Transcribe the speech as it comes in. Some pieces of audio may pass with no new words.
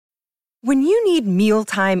When you need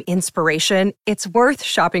mealtime inspiration, it's worth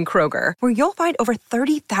shopping Kroger, where you'll find over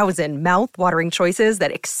 30,000 mouth-watering choices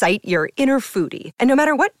that excite your inner foodie. And no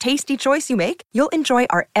matter what tasty choice you make, you'll enjoy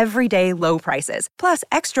our everyday low prices, plus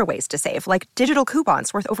extra ways to save, like digital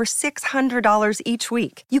coupons worth over $600 each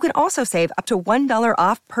week. You can also save up to $1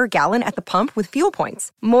 off per gallon at the pump with fuel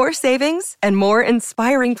points. More savings and more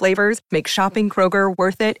inspiring flavors make shopping Kroger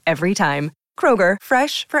worth it every time. Kroger,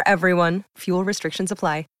 fresh for everyone. Fuel restrictions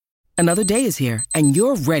apply. Another day is here, and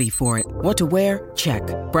you're ready for it. What to wear? Check.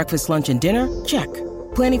 Breakfast, lunch, and dinner? Check.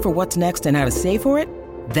 Planning for what's next and how to save for it?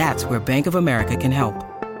 That's where Bank of America can help.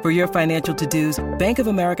 For your financial to-dos, Bank of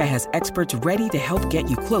America has experts ready to help get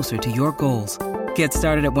you closer to your goals. Get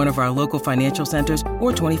started at one of our local financial centers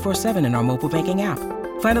or 24/7 in our mobile banking app.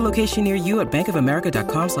 Find a location near you at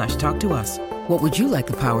bankofamerica.com/talktous. What would you like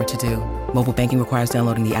the power to do? Mobile banking requires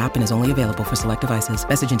downloading the app and is only available for select devices.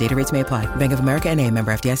 Message and data rates may apply. Bank of America N.A.,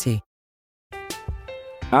 member FDIC.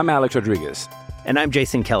 I'm Alex Rodriguez. And I'm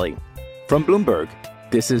Jason Kelly. From Bloomberg,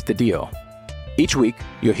 this is The Deal. Each week,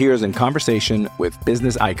 you'll hear us in conversation with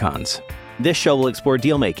business icons. This show will explore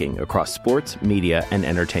deal-making across sports, media, and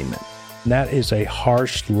entertainment. That is a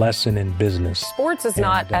harsh lesson in business. Sports is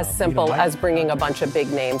not as simple as bringing a bunch of big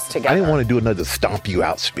names together. I didn't want to do another stomp you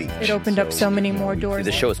out speech. It opened up so many more doors.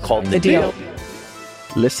 The show is called The Deal.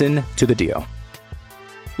 Listen to The Deal.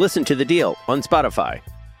 Listen to The Deal on Spotify.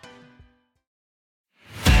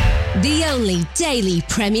 The only daily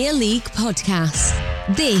Premier League podcast.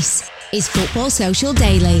 This is Football Social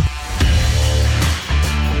Daily.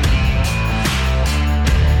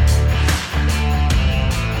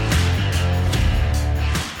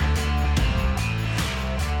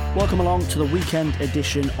 Welcome along to the weekend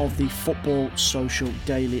edition of the Football Social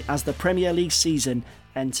Daily as the Premier League season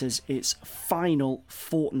enters its final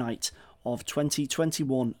fortnight of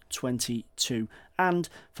 2021-22. And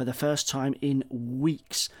for the first time in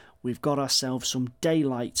weeks, we've got ourselves some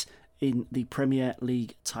daylight in the Premier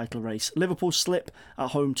League title race. Liverpool's slip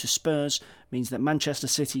at home to Spurs means that Manchester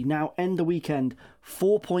City now end the weekend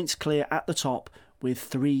 4 points clear at the top with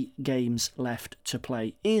 3 games left to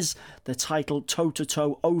play. Is the title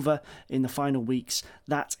toe-to-toe over in the final weeks?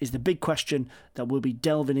 That is the big question that we'll be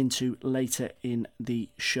delving into later in the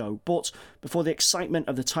show. But before the excitement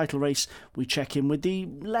of the title race, we check in with the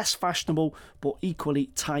less fashionable but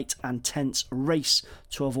equally tight and tense race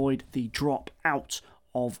to avoid the drop out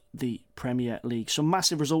of the Premier League. Some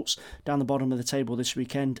massive results down the bottom of the table this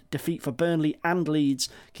weekend. Defeat for Burnley and Leeds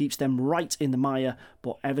keeps them right in the mire,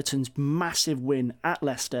 but Everton's massive win at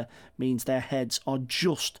Leicester means their heads are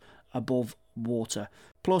just above water.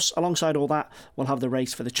 Plus, alongside all that, we'll have the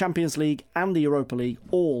race for the Champions League and the Europa League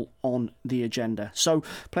all on the agenda. So,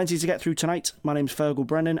 plenty to get through tonight. My name's Fergal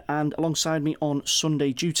Brennan, and alongside me on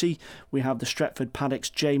Sunday duty, we have the Stretford Paddock's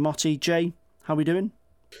Jay Motti. Jay, how are we doing?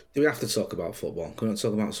 Do we have to talk about football? Can we not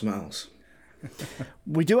talk about something else?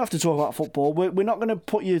 We do have to talk about football. We're not going to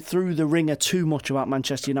put you through the ringer too much about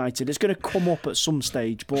Manchester United. It's going to come up at some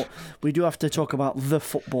stage, but we do have to talk about the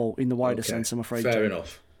football in the wider sense, I'm afraid. Fair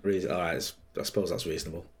enough. All right, I suppose that's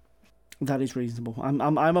reasonable. That is reasonable.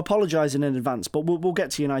 I'm apologising in advance, but we'll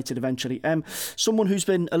get to United eventually. Someone who's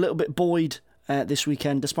been a little bit buoyed this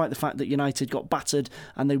weekend, despite the fact that United got battered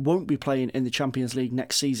and they won't be playing in the Champions League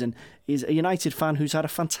next season, is a United fan who's had a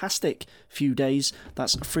fantastic few days.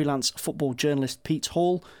 That's freelance football journalist Pete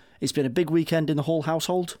Hall. It's been a big weekend in the Hall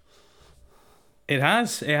household. It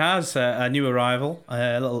has. A new arrival.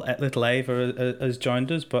 Little Ava has joined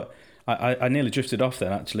us, but I nearly drifted off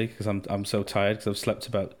then actually because I'm so tired because I've slept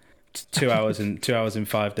about 2 hours in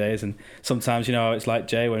 5 days, and sometimes it's like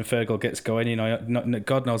Jay when Fergal gets going,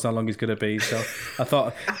 God knows how long he's going to be. So I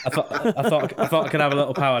thought I could have a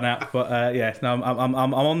little power nap, but I'm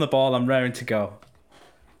on the ball. I'm raring to go.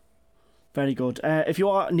 Very good. If you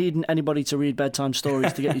are needing anybody to read bedtime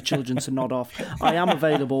stories to get your children to nod off, I am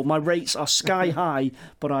available. My rates are sky high,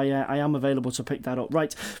 but I am available to pick that up.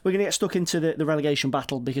 Right, we're going to get stuck into the relegation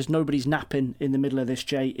battle because nobody's napping in the middle of this,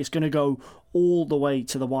 Jay. It's going to go all the way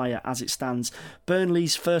to the wire as it stands.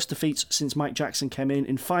 Burnley's first defeat since Mike Jackson came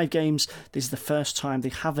in 5 games. This is the first time they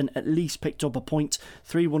haven't at least picked up a point.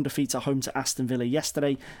 3-1 defeat at home to Aston Villa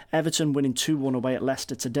yesterday. Everton winning 2-1 away at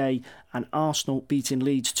Leicester today. And Arsenal beating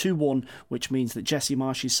Leeds 2-1, which means that Jesse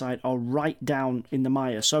Marsh's side are right down in the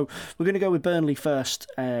mire. So we're going to go with Burnley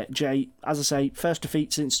first, Jay. As I say, first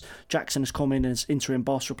defeat since Jackson has come in as interim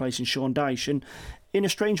boss, replacing Sean Dyche. And in a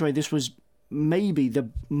strange way, this was maybe the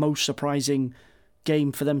most surprising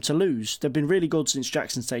game for them to lose. They've been really good since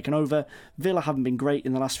Jackson's taken over. Villa haven't been great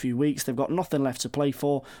in the last few weeks. They've got nothing left to play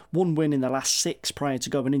for. 1 win in the last 6 prior to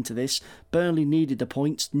going into this. Burnley needed the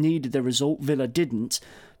points, needed the result. Villa didn't.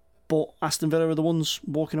 but Aston Villa are the ones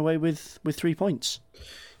walking away with 3 points.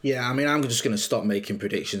 Yeah, I mean, I'm just going to stop making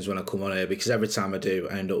predictions when I come on here, because every time I do,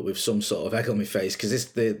 I end up with some sort of egg on my face,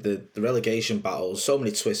 because the relegation battle, so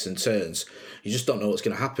many twists and turns, you just don't know what's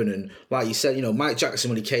going to happen. And like you said, Mike Jackson,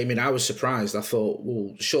 when he came in, I was surprised. I thought,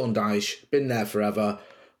 well, Sean Dyche, been there forever,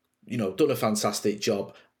 done a fantastic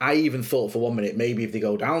job. I even thought for 1 minute, maybe if they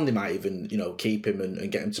go down, they might even, keep him and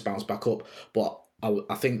get him to bounce back up. But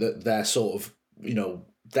I think that they're sort of,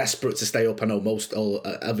 desperate to stay up. I know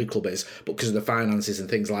every club is, but because of the finances and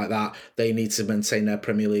things like that, they need to maintain their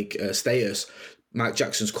Premier League status. Mike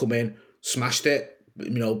Jackson's come in, smashed it,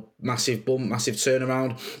 massive bump, massive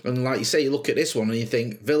turnaround. And like you say, you look at this one and you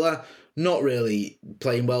think, Villa, not really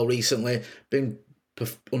playing well recently, been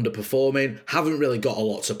underperforming, haven't really got a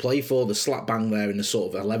lot to play for. The slap bang there in the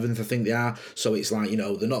sort of 11th, I think they are. So it's like, they're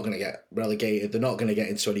not going to get relegated. They're not going to get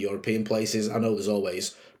into any European places. I know there's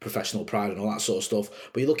always professional pride and all that sort of stuff,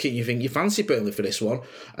 but you look at it and you think you fancy Burnley for this one.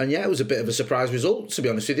 And yeah, it was a bit of a surprise result, to be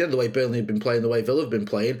honest with you. The way Burnley had been playing, the way Villa have been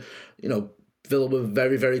playing, Villa were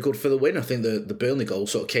very, very good for the win. I think the Burnley goal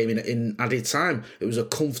sort of came in added time. It was a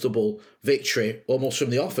comfortable victory, almost from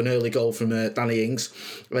the off, an early goal from Danny Ings,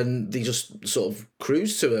 and they just sort of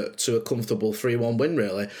cruised to a comfortable 3-1 win,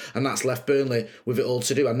 really. And that's left Burnley with it all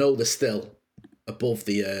to do. I know they're still above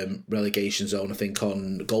the relegation zone, I think,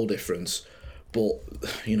 on goal difference, but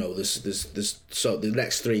there's so the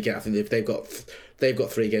next 3 games. I think if they've got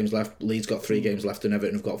 3 games left, Leeds got 3 games left, and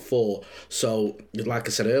Everton have got 4. So, like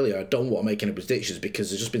I said earlier, I don't want to make any predictions because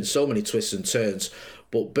there's just been so many twists and turns.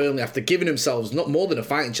 But Burnley, after giving themselves not more than a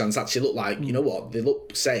fighting chance, actually look like, you know what, they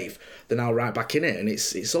look safe. They're now right back in it, and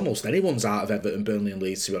it's almost anyone's out of Everton, Burnley and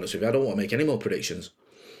Leeds, to be honest with you. I don't want to make any more predictions.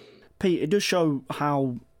 Pete, it does show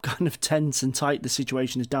how kind of tense and tight the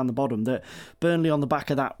situation is down the bottom, that Burnley, on the back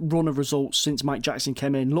of that run of results since Mike Jackson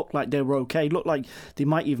came in, looked like they were okay, looked like they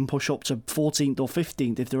might even push up to 14th or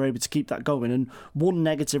 15th if they're able to keep that going, and one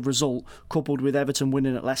negative result coupled with Everton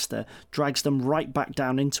winning at Leicester drags them right back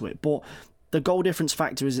down into it. But the goal difference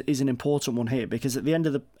factor is an important one here, because at the end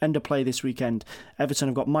of play this weekend, Everton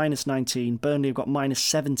have got -19, Burnley have got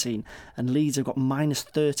 -17, and Leeds have got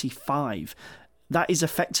 -35. That is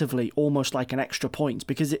effectively almost like an extra point,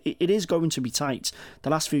 because it is going to be tight. The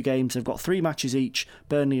last few games, they've got 3 matches each,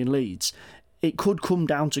 Burnley and Leeds. It could come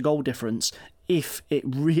down to goal difference if it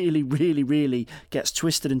really, really, really gets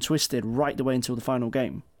twisted and twisted right the way until the final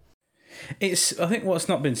game. I think what's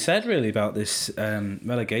not been said really about this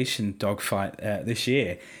relegation dogfight this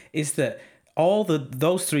year is that all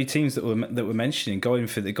those 3 teams that we're mentioning going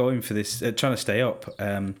for this, trying to stay up,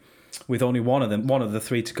 with only one of the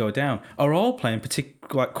 3 to go down, are all playing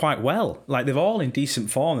quite well. Like, they're all in decent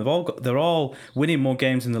form. They're all winning more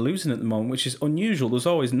games than they're losing at the moment, which is unusual.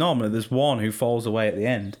 Normally there's one who falls away at the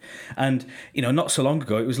end, and not so long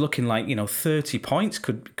ago it was looking like 30 points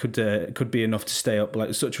could be enough to stay up.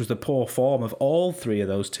 Like, such was the poor form of all 3 of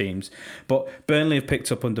those teams. But Burnley have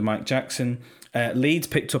picked up under Mike Jackson. Leeds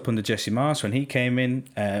picked up under Jesse Marsch when he came in.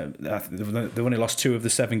 They only lost 2 of the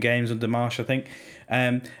 7 games under Marsch, I think.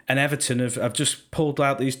 And Everton have just pulled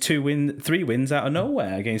out these 3 wins out of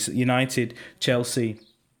nowhere against United, Chelsea,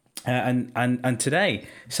 and today.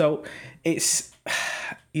 So it's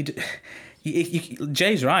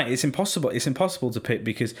Jay's right. It's impossible. It's impossible to pick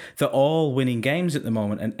because they're all winning games at the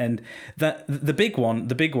moment, and that the big one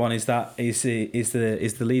is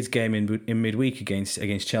the Leeds game in midweek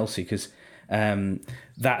against Chelsea, because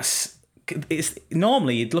it's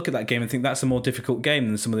normally you'd look at that game and think that's a more difficult game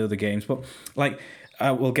than some of the other games, but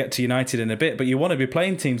we'll get to United in a bit, but you want to be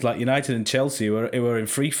playing teams like United and Chelsea who are in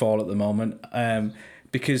free fall at the moment,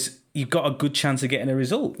 because you've got a good chance of getting a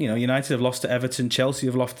result. United have lost to Everton, Chelsea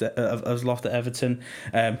have lost to Everton,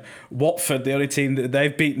 Watford, the only team that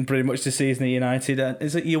they've beaten pretty much this season, United.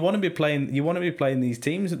 Is that you want to be playing these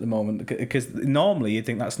teams at the moment, because normally you'd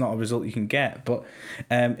think that's not a result you can get, but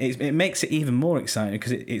it makes it even more exciting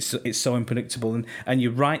because it's so unpredictable. And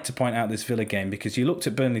you're right to point out this Villa game, because you looked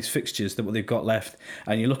at Burnley's fixtures, what they've got left,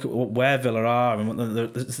 and you look at where Villa are, and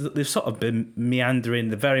they've sort of been meandering.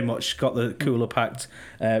 They've very much got the cooler packed,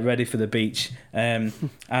 ready for the beach, and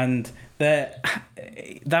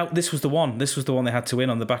this was the one they had to win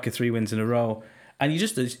on the back of 3 wins in a row. And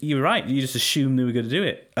you're right, you just assume they were going to do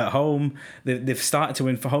it at home. They've started to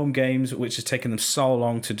win for home games, which has taken them so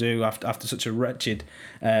long to do after such a wretched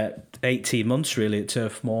 18 months really at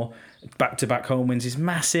Turf Moor. Back-to-back home wins is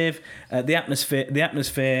massive. The atmosphere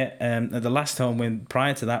the last home win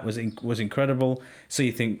prior to that was incredible. So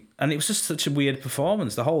you think, and it was just such a weird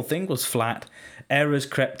performance. The whole thing was flat. Errors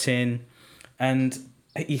crept in, and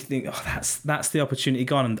you think, that's the opportunity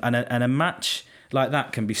gone. And a match like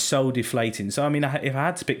that can be so deflating. So I mean, if I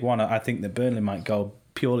had to pick one, I think that Burnley might go,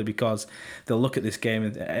 purely because they'll look at this game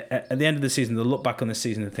and at the end of the season, they'll look back on the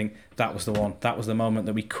season and think that was the one, that was the moment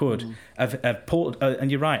that we could have pulled.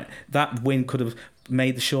 And you're right, that win could have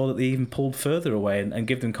made sure that they even pulled further away and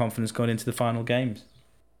give them confidence going into the final games.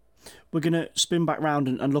 We're going to spin back round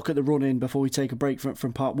and look at the run-in before we take a break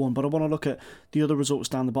from part one. But I want to look at the other results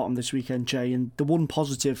down the bottom this weekend, Jay. And the one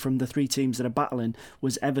positive from the three teams that are battling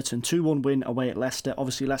was Everton. 2-1 win away at Leicester.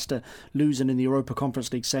 Obviously, Leicester losing in the Europa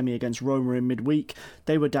Conference League semi against Roma in midweek.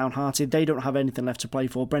 They were downhearted. They don't have anything left to play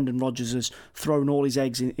for. Brendan Rodgers has thrown all his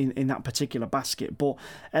eggs in that particular basket. But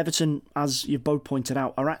Everton, as you've both pointed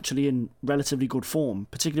out, are actually in relatively good form,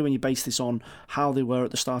 particularly when you base this on how they were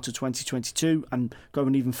at the start of 2022 and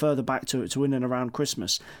going even further back to in and around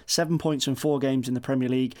Christmas. 7 points in 4 games in the Premier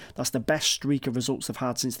League. That's the best streak of results they've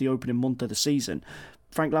had since the opening month of the season.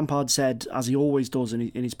 Frank Lampard said, as he always does in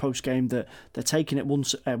his post-game, that they're taking it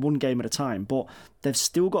one game at a time, but they've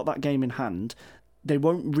still got that game in hand. They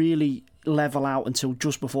won't really level out until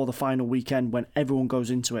just before the final weekend when everyone goes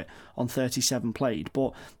into it on 37 played.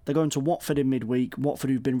 But they're going to Watford in midweek. Watford,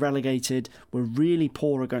 who've been relegated, were really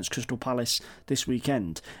poor against Crystal Palace this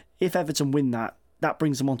weekend. If Everton win that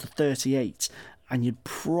brings them on to 38, and you'd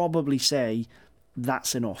probably say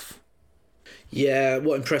that's enough. Yeah,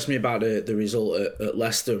 what impressed me about the result at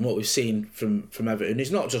Leicester and what we've seen from Everton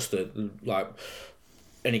is not just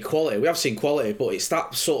any quality. We have seen quality, but it's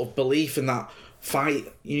that sort of belief in that fight.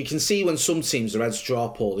 You can see when some teams, their heads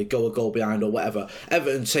drop or they go a goal behind or whatever,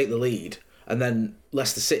 Everton take the lead, and then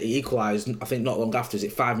Leicester City equalise, I think not long after, is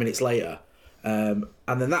it 5 minutes later?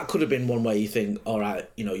 And then that could have been one way you think, all right,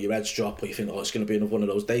 your heads drop, or you think, oh, it's going to be another one of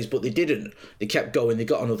those days. But they didn't. They kept going. They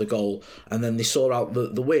got another goal, and then they saw out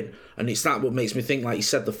the win. And it's that what makes me think, like you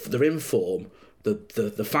said, they're in form,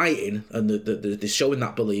 the fighting, and the showing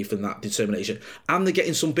that belief and that determination, and they're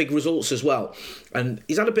getting some big results as well. And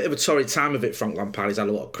he's had a bit of a torrid time of it, Frank Lampard. He's had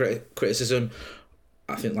a lot of criticism.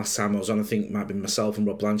 I think last time I was on, I think it might be myself and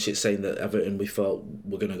Rob Blanchett saying that Everton, we thought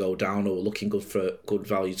were going to go down or were looking good for good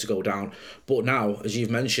value to go down. But now, as you've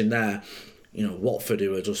mentioned there, Watford,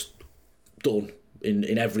 who are just done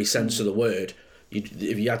in every sense of the word.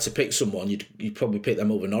 If you had to pick someone, you'd probably pick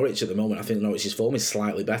them over Norwich at the moment. I think Norwich's form is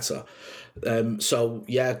slightly better. So,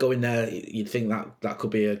 yeah, going there, you'd think that could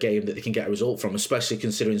be a game that they can get a result from, especially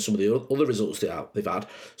considering some of the other results they've had.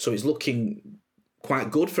 So it's looking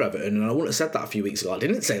quite good for Everton, and I wouldn't have said that a few weeks ago. I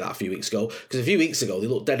didn't say that a few weeks ago, because a few weeks ago they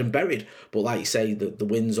looked dead and buried. But like you say, the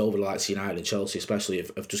wins over the likes of United and Chelsea especially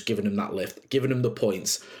have just given them that lift, given them the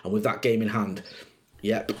points, and with that game in hand,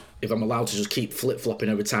 yep, if I'm allowed to just keep flip-flopping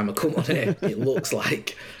every time I come on here, it looks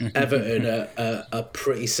like Everton are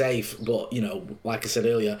pretty safe. But, like I said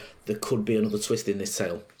earlier, there could be another twist in this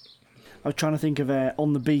tale. I was trying to think of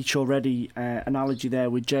on the beach already analogy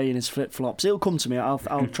there with Jay and his flip-flops. It'll come to me. I'll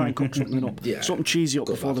try and cook something up, something cheesy up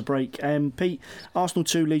before the break. Pete, Arsenal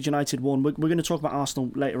 2, Leeds United 1. We're going to talk about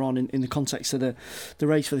Arsenal later on in the context of the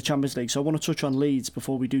race for the Champions League. So I want to touch on Leeds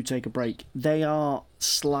before we do take a break. They are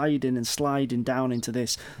sliding down into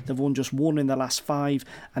this. They've won just 1 in the last 5,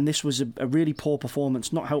 and this was a really poor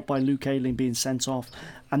performance, not helped by Luke Ayling being sent off.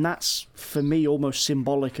 And that's, for me, almost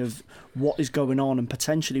symbolic of what is going on and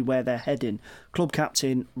potentially where they're heading. Club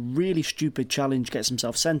captain, really stupid challenge, gets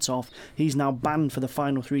himself sent off. He's now banned for the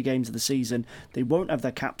final 3 games of the season. They won't have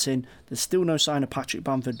their captain. There's still no sign of Patrick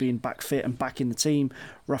Bamford being back fit and back in the team.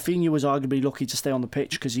 Rafinha was arguably lucky to stay on the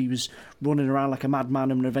pitch because he was running around like a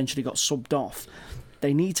madman and eventually got subbed off.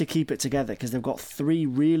 They need to keep it together because they've got 3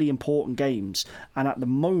 really important games, and at the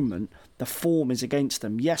moment the form is against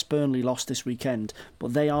them. Yes, Burnley lost this weekend,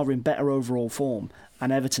 but they are in better overall form,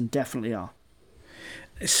 and Everton definitely are.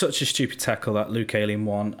 It's such a stupid tackle, that Luke Ayling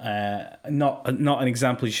one. Not an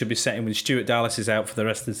example you should be setting when Stuart Dallas is out for the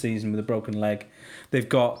rest of the season with a broken leg. They've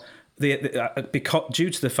got because due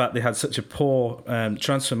to the fact they had such a poor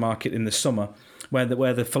transfer market in the summer, where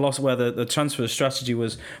the transfer strategy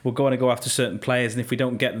was, we're going to go after certain players, and if we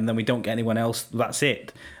don't get them, then we don't get anyone else. That's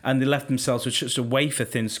it. And they left themselves with such a wafer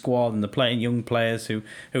thin squad, and they're playing young players who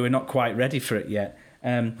are not quite ready for it yet.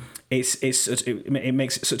 It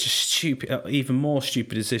makes it such a stupid, even more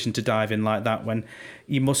stupid decision to dive in like that when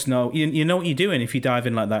you must know you know what you're doing. If you dive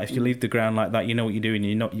in like that, if you leave the ground like that, you know what you're doing.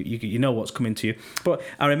 You know what's coming to you. But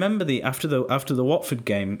I remember after the Watford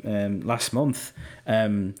game last month,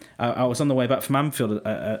 I was on the way back from Anfield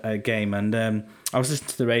a game, and I was listening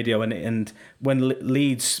to the radio, and when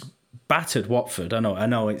Leeds battered Watford. I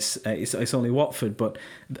know it's only Watford, but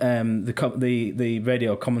the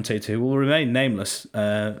radio commentator, who will remain nameless,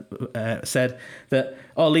 said that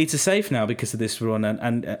Leeds are safe now because of this run,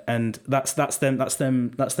 and that's them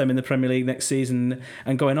in the Premier League next season,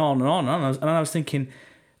 and going on and on and on. And I was thinking,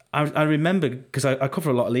 I remember, because I cover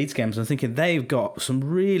a lot of Leeds games, and I'm thinking they've got some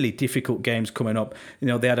really difficult games coming up.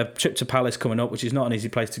 They had a trip to Palace coming up, which is not an easy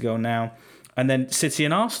place to go now, and then City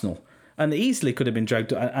and Arsenal, and easily could have been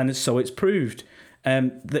dragged, and so it's proved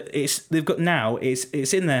that they've got now.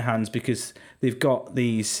 It's in their hands, because they've got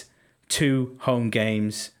these 2 home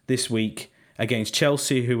games this week against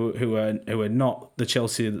Chelsea, who are not the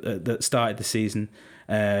Chelsea that started the season.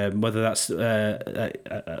 Whether that's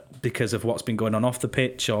because of what's been going on off the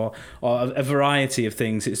pitch, or a variety of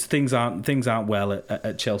things. Things aren't well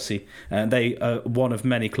at Chelsea, and they are one of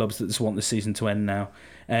many clubs that just want the season to end now.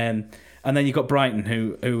 And then you've got Brighton,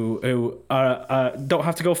 who are don't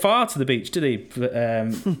have to go far to the beach, do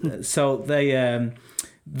they? So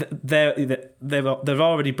they've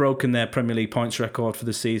already broken their Premier League points record for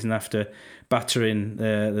the season after battering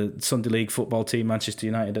the Sunday League football team Manchester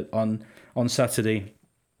United on Saturday.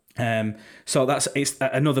 So it's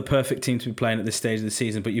another perfect team to be playing at this stage of the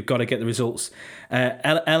season, but you've got to get the results.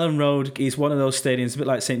 Ellen Road is one of those stadiums, a bit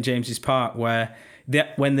like St James's Park, where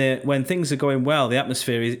when things are going well, the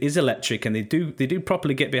atmosphere is electric, and they do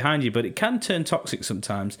properly get behind you, but it can turn toxic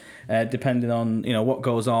sometimes, depending on what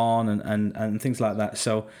goes on and things like that.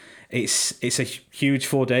 So it's a huge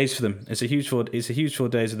 4 days for them. It's a huge 4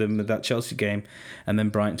 days of them with that Chelsea game, and then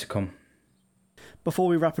Brighton to come. Before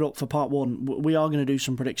we wrap it up for part 1, we are going to do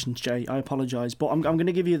some predictions, Jay. I apologise, but I'm going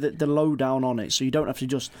to give you the lowdown on it, so you don't have to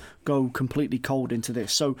just go completely cold into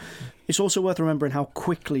this. So it's also worth remembering how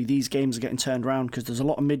quickly these games are getting turned around, because there's a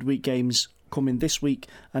lot of midweek games coming this week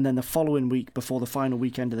and then the following week before the final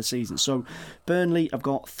weekend of the season. So Burnley have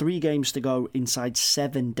got 3 games to go inside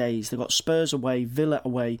 7 days. They've got Spurs away, Villa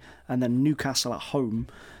away, and then Newcastle at home.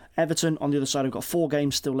 Everton, on the other side, have got 4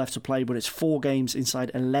 games still left to play, but it's 4 games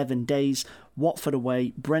inside 11 days. Watford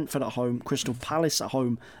away, Brentford at home, Crystal Palace at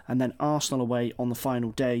home, and then Arsenal away on the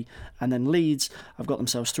final day. And then Leeds have got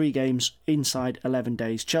themselves 3 games inside 11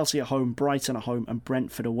 days. Chelsea at home, Brighton at home, and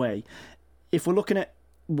Brentford away. If we're looking at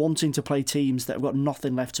wanting to play teams that have got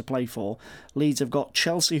nothing left to play for, Leeds have got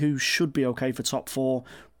Chelsea, who should be okay for top 4,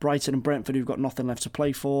 Brighton and Brentford, who've got nothing left to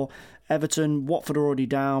play for, Everton, Watford are already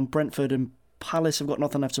down, Brentford and Palace have got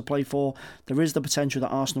nothing left to play for. There is the potential that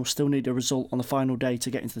Arsenal still need a result on the final day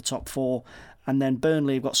to get into the top 4. And then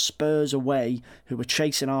Burnley have got Spurs away, who are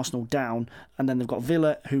chasing Arsenal down. And then they've got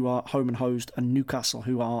Villa, who are home and hosed, and Newcastle,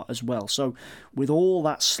 who are as well. So with all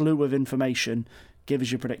that slew of information, give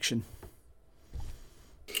us your prediction.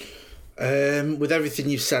 With everything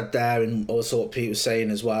you've said there, and also what Pete was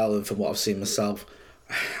saying as well, and from what I've seen myself,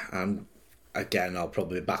 again, I'll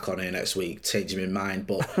probably be back on here next week, changing my mind,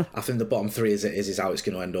 but I think the bottom 3 as it is how it's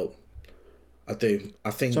going to end up. I do.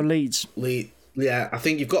 I think so. Leeds. Yeah, I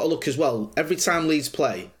think you've got to look as well. Every time Leeds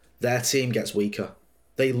play, their team gets weaker.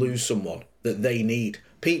 They lose someone that they need.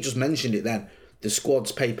 Pete just mentioned it then. The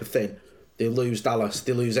squad's paper thin. They lose Dallas.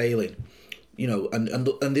 They lose Ayling.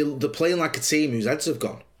 And they're playing like a team whose heads have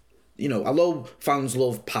gone. Although fans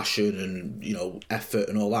love passion and, effort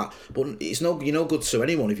and all that, but it's no good to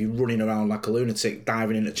anyone if you're running around like a lunatic,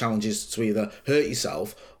 diving into challenges to either hurt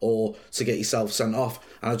yourself or to get yourself sent off.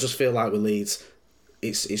 And I just feel like with Leeds,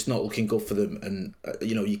 it's not looking good for them. And,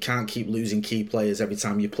 you can't keep losing key players every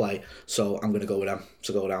time you play. So I'm going to go with them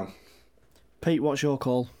to go down. Pete, what's your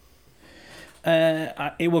call?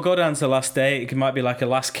 It will go down to the last day. It might be like a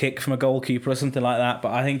last kick from a goalkeeper or something like that.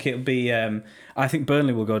 But I think it'll be. I think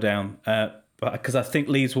Burnley will go down, because I think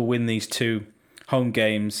Leeds will win these 2 home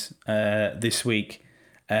games this week,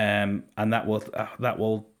 and that will.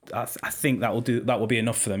 I think that will be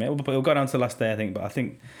enough for them. It'll go down to the last day, I think. But I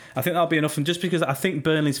think that'll be enough, and just because I think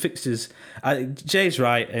Burnley's fixtures. Jay's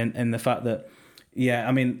right in the fact that. Yeah,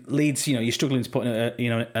 I mean, Leeds, you're struggling to put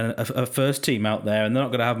a first team out there, and they're not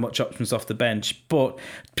going to have much options off the bench. But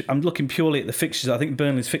I'm looking purely at the fixtures. I think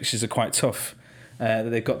Burnley's fixtures are quite tough. That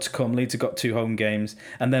they've got to come. Leeds have got 2 home games,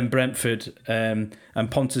 and then Brentford and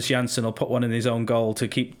Pontus Jansson will put one in his own goal to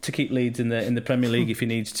keep Leeds in the Premier League if he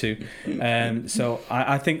needs to. So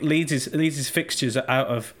I think Leeds' fixtures are out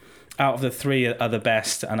of the 3 are the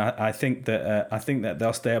best, and I think that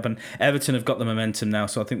they'll stay up. And Everton have got the momentum now,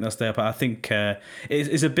 so I think they'll stay up. I think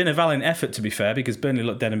it's been a valiant effort, to be fair, because Burnley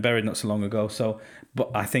looked dead and buried not so long ago. So,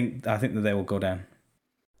 but I think that they will go down.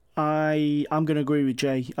 I'm going to agree with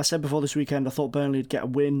Jay. I said before this weekend I thought Burnley would get a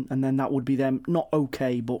win and then that would be them. Not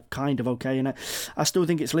okay, but kind of okay. And I still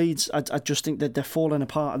think it's Leeds. I just think that they're falling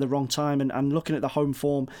apart at the wrong time. And looking at the home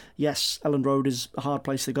form, yes, Elland Road is a hard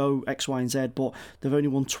place to go, X, Y and Z, but they've only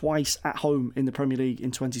won twice at home in the Premier League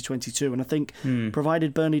in 2022. And I think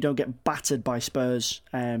provided Burnley don't get battered by Spurs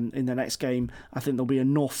in the next game, I think there'll be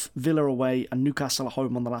enough. Villa away and Newcastle at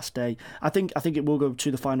home on the last day. I think it will go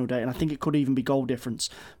to the final day, and I think it could even be goal difference.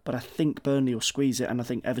 But I think Burnley will squeeze it, and I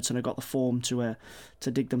think Everton have got the form to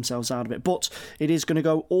dig themselves out of it. But it is going to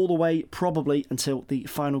go all the way, probably, until the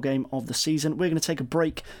final game of the season. We're going to take a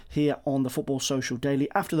break here on the Football Social Daily.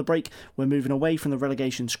 After the break, we're moving away from the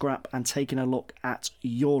relegation scrap and taking a look at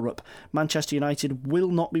Europe. Manchester United will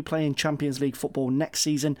not be playing Champions League football next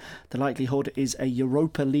season. The likelihood is a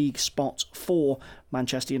Europa League spot for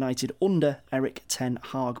Manchester United under Erik ten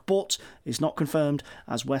Hag, but it's not confirmed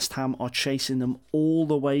as West Ham are chasing them all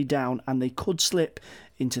the way down and they could slip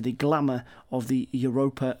into the glamour of the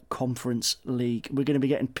Europa Conference League. We're going to be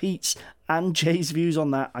getting Pete's and Jay's views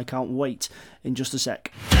on that. I can't wait in just a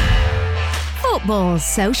sec. Football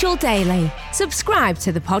Social Daily. Subscribe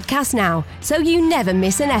to the podcast now so you never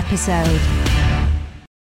miss an episode.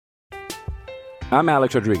 I'm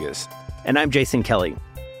Alex Rodriguez. And I'm Jason Kelly.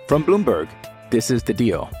 From Bloomberg, this is The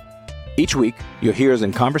Deal. Each week, you'll hear us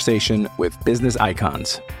in conversation with business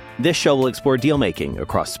icons. This show will explore deal-making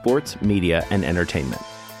across sports, media, and entertainment.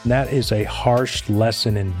 That is a harsh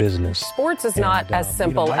lesson in business. Sports is not as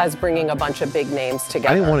simple as bringing a bunch of big names together.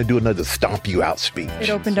 I didn't want to do another stomp you out speech. It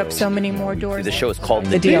opened up so many more doors. The show is called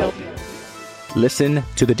The Deal. Listen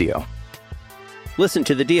to The Deal. Listen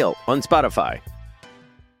to The Deal on Spotify.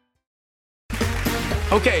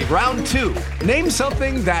 Okay, round two. Name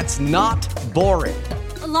something that's not boring.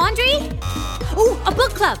 A laundry? Ooh, a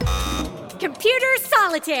book club. Computer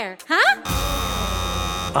solitaire, huh?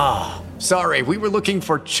 Ah, oh, sorry, we were looking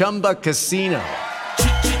for Chumba Casino.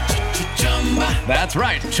 That's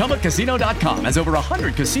right, ChumbaCasino.com has over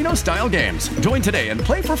 100 casino-style games. Join today and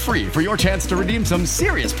play for free for your chance to redeem some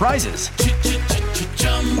serious prizes.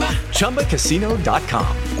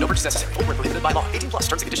 ChumbaCasino.com. No purchase necessary. Void where prohibited by law. 18+.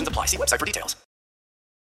 Terms and conditions apply. See website for details.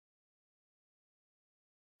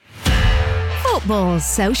 Football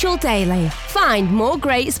Social Daily. Find more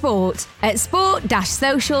great sport at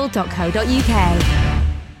sport-social.co.uk.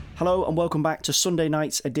 Hello and welcome back to Sunday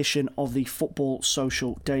night's edition of the Football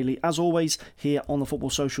Social Daily. As always, here on the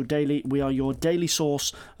Football Social Daily, we are your daily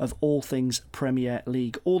source of all things Premier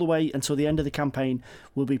League. All the way until the end of the campaign,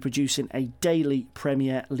 we'll be producing a daily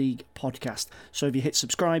Premier League podcast. So if you hit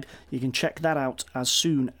subscribe, you can check that out as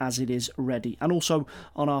soon as it is ready. And also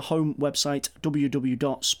on our home website,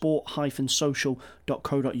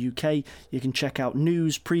 www.sport-social.co.uk, you can check out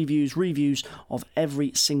news, previews, reviews of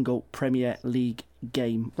every single Premier League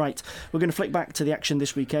game. Right, we're going to flick back to the action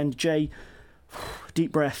this weekend. Jay,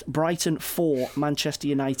 deep breath. Brighton 4, Manchester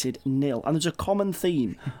United 0. And there's a common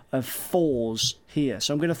theme of fours here.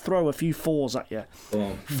 So I'm going to throw a few fours at you.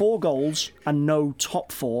 4 goals and no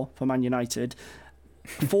top 4 for Man United.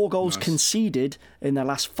 4 goals conceded in their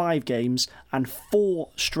last 5 games and 4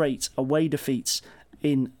 straight away defeats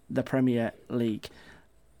in the Premier League.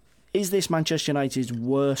 Is this Manchester United's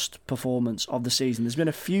worst performance of the season? There's been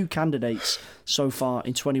a few candidates so far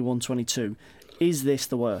in 21-22. Is this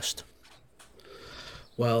the worst?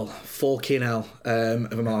 Well, fucking hell,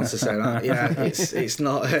 if I'm honest to say that. Yeah, it's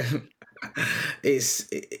not...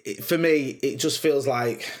 for me, it just feels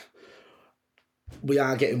like we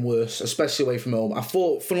are getting worse, especially away from home. I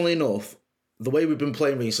thought, funnily enough, the way we've been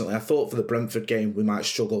playing recently, I thought for the Brentford game we might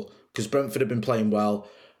struggle because Brentford have been playing well.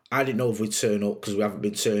 I didn't know if we'd turn up because we haven't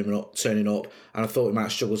been turning up, and I thought we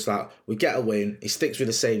might struggle to that. We get a win, he sticks with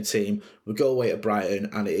the same team, we go away to Brighton,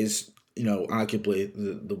 and it is, arguably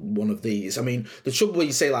the one of these. I mean, the trouble when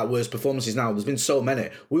you say like worst performances now, there's been so many.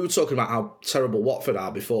 We were talking about how terrible Watford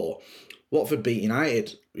are before. Watford beat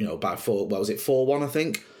United, by 4-1, I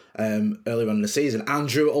think, earlier on in the season, and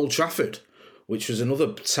drew at Old Trafford, which was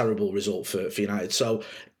another terrible result for United. So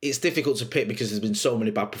it's difficult to pick because there's been so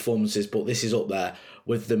many bad performances, but this is up there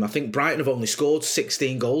with them. I think Brighton have only scored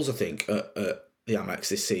 16 goals, I think, at the Amex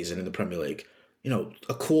this season in the Premier League.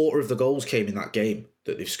 A quarter of the goals came in that game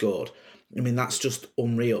that they've scored. I mean, that's just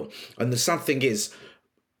unreal. And the sad thing is,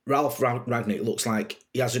 Ralph Rangnick looks like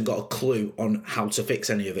he hasn't got a clue on how to fix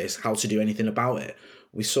any of this, how to do anything about it.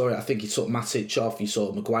 We saw it, I think he took Matic off, you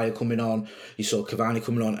saw Maguire coming on, you saw Cavani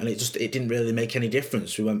coming on, and it didn't really make any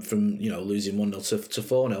difference. We went from, losing 1-0 to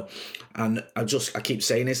 4-0. And I keep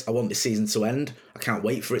saying this, I want this season to end. I can't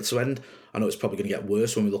wait for it to end. I know it's probably going to get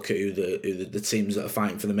worse when we look at who the teams that are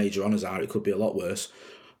fighting for the major honours are. It could be a lot worse.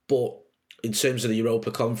 But in terms of the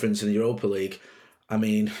Europa Conference and the Europa League, I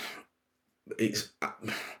mean,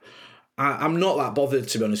 I'm not that bothered,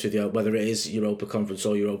 to be honest with you, whether it is Europa Conference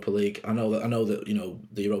or Europa League. I know that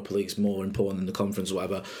the Europa League's more important than the conference or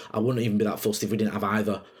whatever. I wouldn't even be that fussed if we didn't have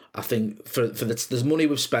either. I think for the money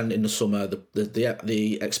we've spent in the summer,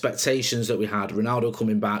 the expectations that we had, Ronaldo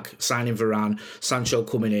coming back, signing Varane, Sancho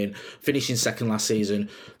coming in, finishing second last season,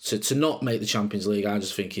 to not make the Champions League, I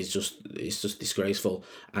just think it's just disgraceful.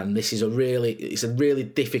 And this is a really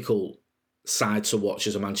difficult side to watch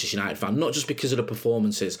as a Manchester United fan, not just because of the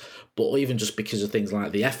performances, but even just because of things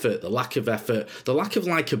like the effort, the lack of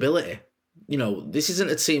likability. This isn't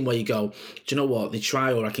a team where you go, do you know what, they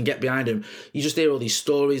try, or I can get behind them. You just hear all these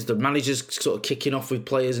stories, the managers sort of kicking off with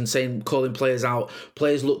players and calling players out.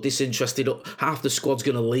 Players look disinterested, half the squad's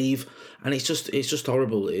going to leave, and it's just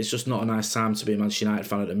horrible. It's just not a nice time to be a Manchester United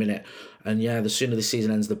fan at the minute. And yeah, the sooner the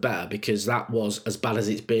season ends, the better, because that was as bad as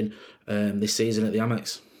it's been this season at the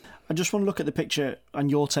Amex. I just want to look at the picture and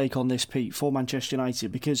your take on this, Pete, for Manchester United,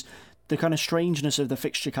 because the kind of strangeness of the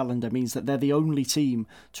fixture calendar means that they're the only team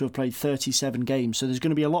to have played 37 games. So there's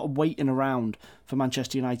going to be a lot of waiting around for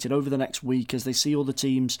Manchester United over the next week as they see all the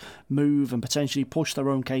teams move and potentially push their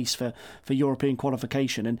own case for European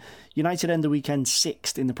qualification. And United end the weekend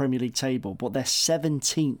 6th in the Premier League table, but they're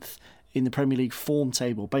 17th in the Premier League form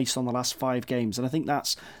table based on the last 5 games. And I think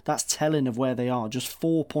that's telling of where they are, just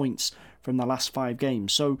 4 points from the last 5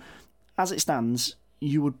 games. So as it stands,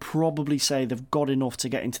 you would probably say they've got enough to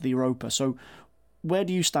get into the Europa. So where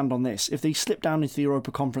do you stand on this? If they slip down into the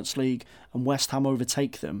Europa Conference League and West Ham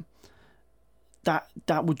overtake them, that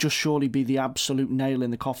would just surely be the absolute nail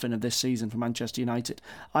in the coffin of this season for Manchester United.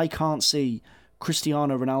 I can't see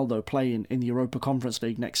Cristiano Ronaldo playing in the Europa Conference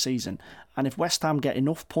League next season. And if West Ham get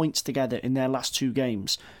enough points together in their last 2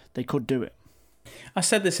 games, they could do it. I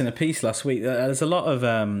said this in a piece last week. There's a lot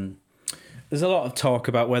of talk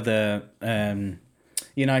about whether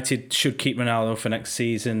United should keep Ronaldo for next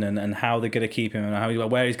season and how they're going to keep him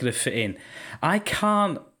and where he's going to fit in. I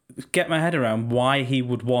can't get my head around why he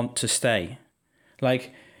would want to stay.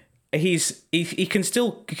 Like, he can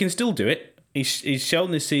still do it. He's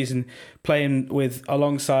shown this season playing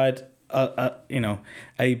alongside a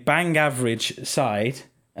bang average side,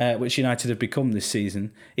 which United have become this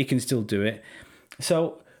season. He can still do it.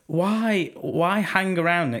 So why hang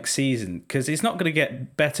around next season? Because it's not going to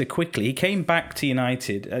get better quickly. He came back to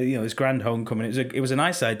United, his grand homecoming. It was a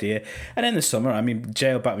nice idea. And in the summer, I mean,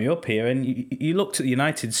 Jay will back me up here, and you looked at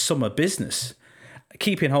United's summer business,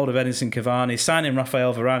 keeping hold of Edinson Cavani, signing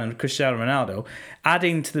Rafael Varane and Cristiano Ronaldo,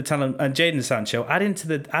 adding to the talent, and Jadon Sancho, adding to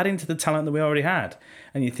the talent that we already had.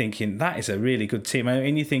 And you're thinking, that is a really good team.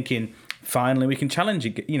 And you're thinking, finally we can challenge.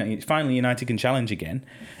 Finally United can challenge again.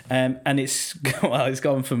 And it's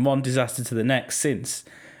gone from one disaster to the next since.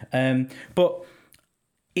 But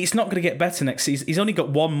it's not going to get better next season. He's only got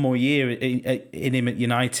 1 more year in him at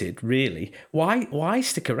United. Really, why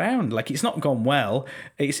stick around? Like, it's not gone well.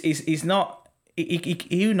 He's not.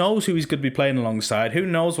 Who knows who he's going to be playing alongside? Who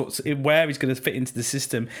knows where he's going to fit into the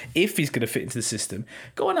system? If he's going to fit into the system,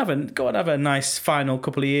 go and have a nice final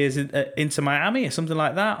couple of years into Miami or something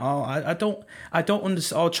like that. Or I don't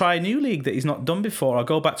understand. Or try a new league that he's not done before. Or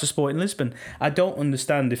go back to Sporting Lisbon. I don't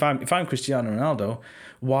understand if I'm Cristiano Ronaldo,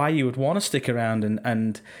 why you would want to stick around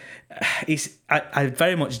and. I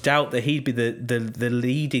very much doubt that he'd be the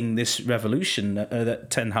leading this revolution that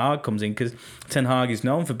Ten Hag comes in, because Ten Hag is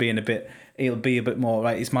known for being he'll be a bit more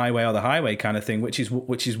like, it's my way or the highway kind of thing, which is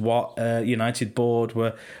what United board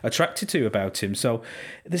were attracted to about him. So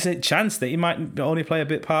there's a chance that he might only play a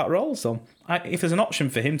bit part role. So if there's an option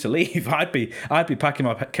for him to leave, I'd be packing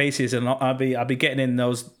my cases and I'd be getting in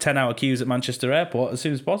those 10-hour queues at Manchester Airport as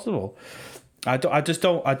soon as possible. I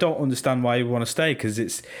don't understand why you want to stay, because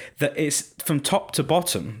it's from top to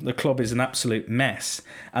bottom, the club is an absolute mess,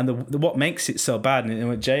 and what makes it so bad, and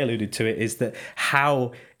what Jay alluded to it, is that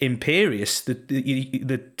how imperious the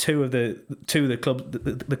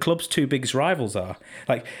club's 2 biggest rivals are.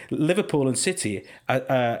 Like, Liverpool and City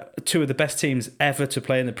are 2 of the best teams ever to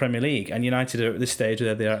play in the Premier League, and United are at this stage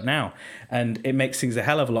where they're at now, and it makes things a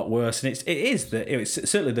hell of a lot worse. And it's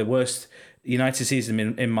certainly the worst United season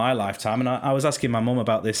in my lifetime. And I was asking my mum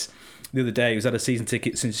about this the other day, who's had a season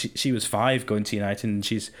ticket since she was 5 going to United,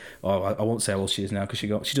 and I won't say how old she is now because she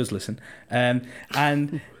does listen. And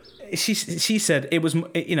she said it was,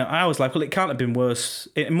 I was like, well, it can't have been worse.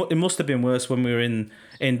 It must have been worse when we were in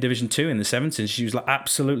Division 2 in the 70s. She was like,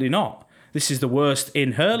 absolutely not. This is the worst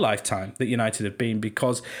in her lifetime that United have been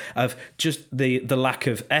because of just the lack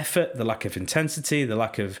of effort, the lack of intensity, the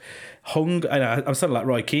lack of hunger. I'm sounding like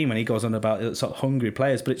Roy Keane when he goes on about sort of hungry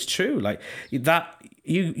players, but it's true. Like that,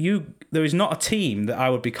 there is not a team that I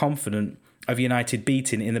would be confident of United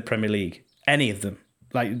beating in the Premier League. Any of them.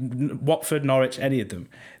 Like Watford, Norwich, any of them,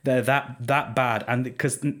 they're that bad, and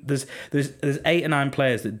because there's 8 or 9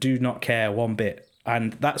 players that do not care one bit,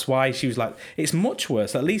 and that's why she was like, it's much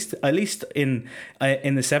worse. At least in the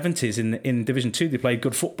 70s in Division 2 they played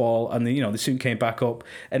good football, and they soon came back up,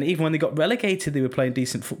 and even when they got relegated they were playing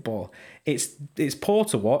decent football. It's poor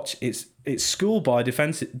to watch. It's schoolboy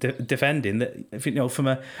defending that from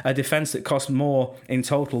a defence that cost more in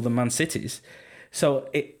total than Man City's. So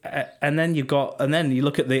and then you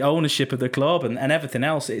look at the ownership of the club and everything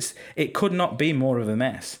else. It could not be more of a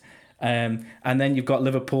mess. And then you've got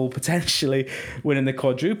Liverpool potentially winning the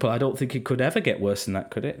quadruple. I don't think it could ever get worse than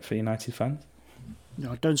that, could it, for United fans?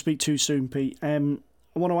 No, don't speak too soon, Pete.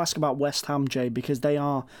 I want to ask about West Ham, Jay, because they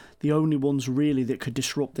are the only ones really that could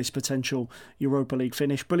disrupt this potential Europa League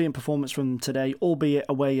finish. Brilliant performance from them today, albeit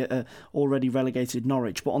away at a already relegated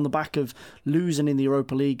Norwich. But on the back of losing in the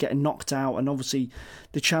Europa League, getting knocked out, and obviously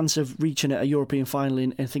the chance of reaching a European final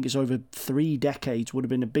in, I think it's over 3 decades, would have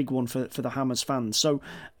been a big one for the Hammers fans. So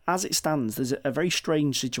as it stands, there's a very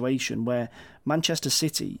strange situation where Manchester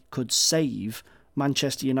City could save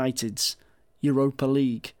Manchester United's Europa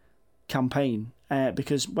League campaign.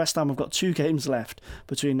 Because West Ham have got 2 games left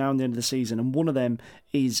between now and the end of the season, and one of them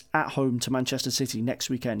is at home to Manchester City next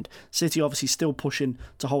weekend. City obviously still pushing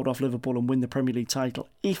to hold off Liverpool and win the Premier League title.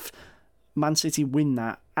 If Man City win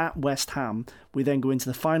that at West Ham, we then go into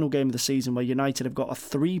the final game of the season where United have got a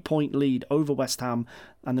 3-point lead over West Ham,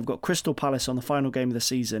 and they've got Crystal Palace on the final game of the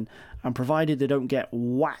season, and provided they don't get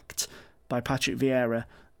whacked by Patrick Vieira,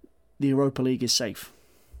 the Europa League is safe.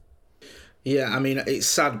 Yeah, I mean, it's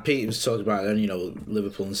sad. Pete was talking about,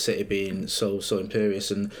 Liverpool and City being so imperious,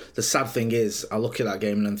 and the sad thing is, I look at that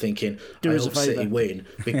game and I'm thinking, I hope City win.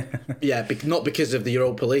 Not because of the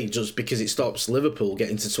Europa League, just because it stops Liverpool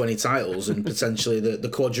getting to 20 titles and potentially the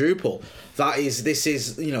quadruple. This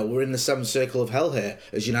is, we're in the 7th circle of hell here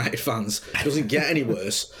as United fans. It doesn't get any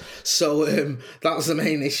worse. So that was the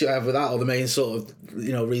main issue I have with that, or the main sort of,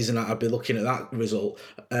 reason that I'd be looking at that result.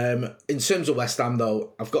 In terms of West Ham,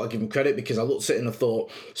 though, I've got to give them credit because I looked at it and I thought,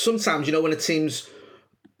 sometimes, when a team's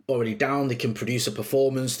already down, they can produce a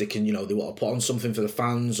performance, they can, they want to put on something for the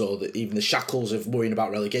fans, or even the shackles of worrying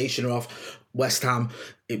about relegation are off. West Ham,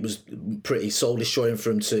 it was pretty soul-destroying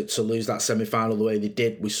for them to lose that semi-final the way they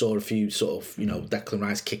did. We saw a few sort of, Declan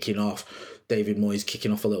Rice kicking off, David Moyes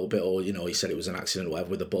kicking off a little bit, or, he said it was an accident or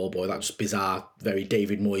whatever with the ball boy. That was bizarre, very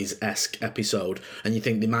David Moyes-esque episode. And you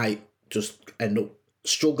think they might just end up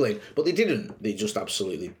struggling, but they didn't. They just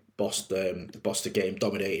absolutely bossed the game,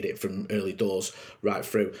 dominated it from early doors right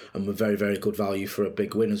through, and were very, very good value for a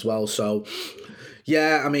big win as well. So,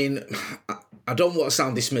 yeah, I mean, I don't want to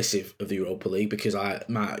sound dismissive of the Europa League because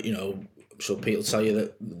I'm sure Pete will tell you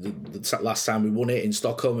that the last time we won it in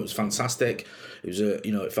Stockholm, it was fantastic. It was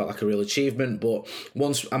it felt like a real achievement. But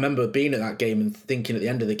once I remember being at that game and thinking at the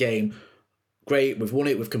end of the game, great, we've won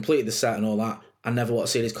it, we've completed the set and all that. I never want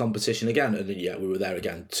to see this competition again. And then, yeah, we were there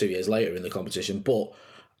again 2 years later in the competition. But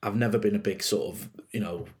I've never been a big sort of,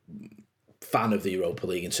 fan of the Europa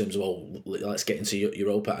League in terms of, let's get into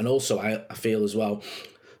Europa. And also I feel as well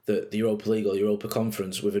that the Europa League or the Europa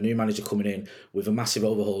Conference, with a new manager coming in, with a massive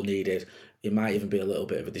overhaul needed, it might even be a little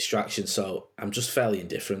bit of a distraction. So I'm just fairly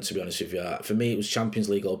indifferent, to be honest with you. For me, it was Champions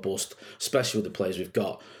League or bust, especially with the players we've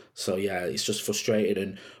got. So yeah, it's just frustrated.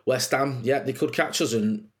 And West Ham, yeah, they could catch us.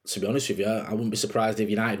 And to be honest with you, I wouldn't be surprised if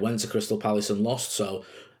United went to Crystal Palace and lost. So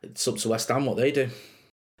it's up to West Ham what they do.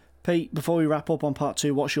 Pete, before we wrap up on part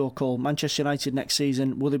 2, what's your call? Manchester United next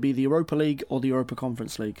season, will it be the Europa League or the Europa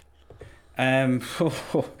Conference League? Well,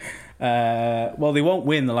 they won't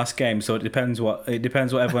win the last game, so it depends what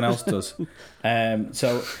everyone else does.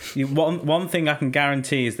 So one thing I can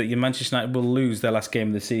guarantee is that Manchester United will lose their last game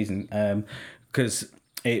of the season, because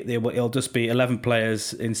it'll just be 11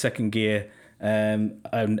 players in second gear, and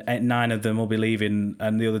 9 of them will be leaving,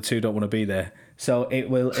 and the other 2 don't want to be there. So it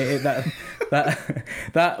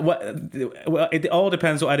all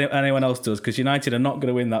depends what anyone else does, because United are not going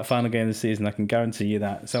to win that final game of the season. I can guarantee you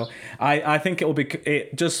that. So I think it will be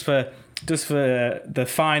just for the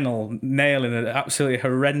final nail in an absolutely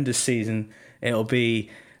horrendous season. It'll be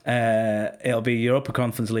Europa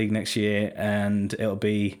Conference League next year, and it'll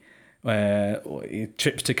be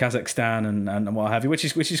trips to Kazakhstan and what have you, which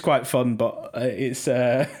is quite fun, but it's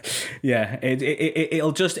I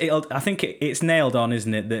think it's nailed on,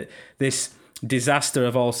 isn't it, that this disaster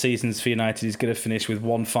of all seasons for United is going to finish with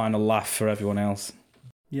one final laugh for everyone else.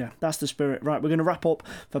 Yeah, that's the spirit. Right, we're going to wrap up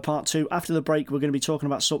for part 2. After the break, we're going to be talking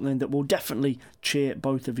about something that will definitely cheer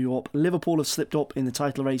both of you up. Liverpool have slipped up in the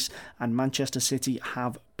title race and Manchester City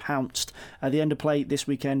have pounced. At the end of play this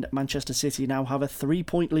weekend, Manchester City now have a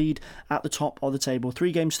 3-point lead at the top of the table.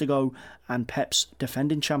 3 games to go and Pep's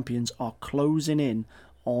defending champions are closing in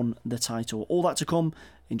on the title. All that to come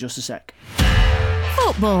in just a sec.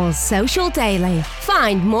 Football Social Daily.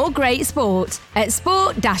 Find more great sport at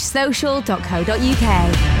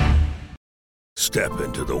sport-social.co.uk. Step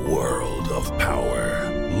into the world of power,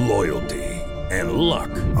 loyalty, and luck.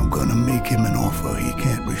 I'm gonna make him an offer he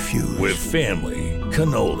can't refuse. With family,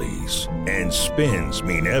 cannolis, and spins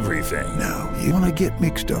mean everything. Now, you wanna get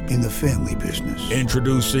mixed up in the family business.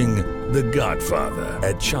 Introducing The Godfather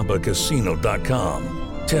at ChumbaCasino.com.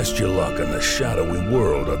 Test your luck in the shadowy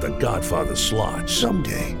world of The Godfather slot.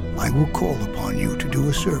 Someday, I will call upon you to do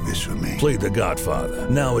a service for me. Play The Godfather,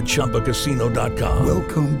 now at ChumbaCasino.com.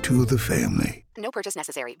 Welcome to the family. No purchase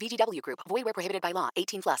necessary. VGW Group. Void where prohibited by law.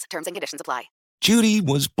 18+. Terms and conditions apply. Judy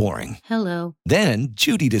was boring. Hello. Then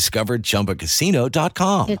Judy discovered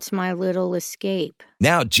ChumbaCasino.com. It's my little escape.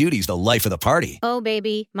 Now Judy's the life of the party. Oh,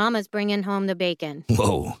 baby, mama's bringing home the bacon.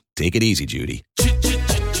 Whoa, take it easy, Judy.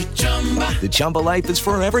 The Chumba life is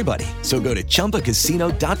for everybody. So go to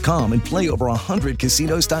ChumbaCasino.com and play over 100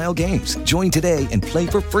 casino-style games. Join today and play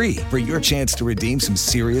for free for your chance to redeem some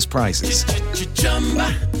serious prizes.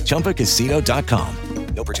 ChumbaCasino.com.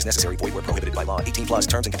 No purchase necessary. Void where prohibited by law. 18+.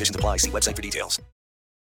 Terms and conditions apply. See website for details.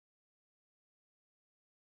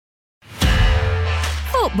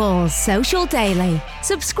 Football Social Daily.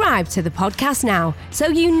 Subscribe to the podcast now so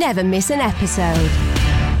you never miss an episode.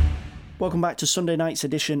 Welcome back to Sunday night's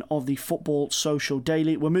edition of the Football Social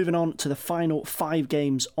Daily. We're moving on to the final 5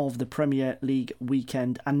 games of the Premier League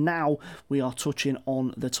weekend, and now we are touching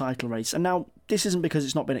on the title race. And now, this isn't because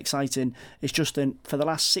it's not been exciting, it's just that for the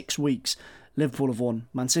last 6 weeks, Liverpool have won,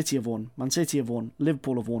 Man City have won, Man City have won,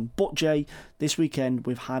 Liverpool have won. But Jay, this weekend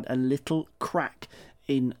we've had a little crack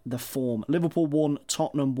in the form. Liverpool won,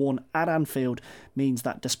 Tottenham won at Anfield, means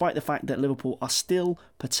that despite the fact that Liverpool are still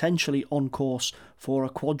potentially on course for a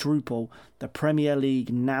quadruple, the Premier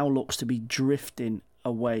League now looks to be drifting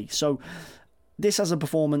away. So this as a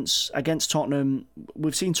performance against Tottenham,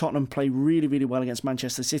 we've seen Tottenham play really, really well against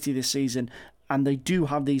Manchester City this season, and they do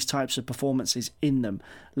have these types of performances in them.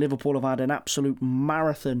 Liverpool have had an absolute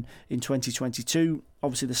marathon in 2022.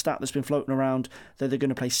 Obviously, the stat that's been floating around that they're going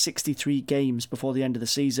to play 63 games before the end of the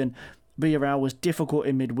season. Villarreal was difficult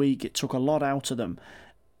in midweek. It took a lot out of them.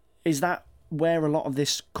 Is that where a lot of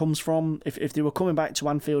this comes from? If they were coming back to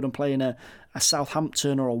Anfield and playing a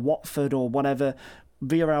Southampton or a Watford or whatever,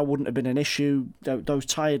 Villarreal wouldn't have been an issue. Those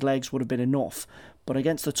tired legs would have been enough. But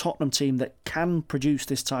against the Tottenham team that can produce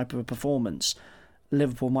this type of a performance,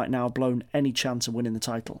 Liverpool might now have blown any chance of winning the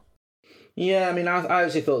title. Yeah, I mean, I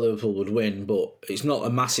actually thought Liverpool would win, but it's not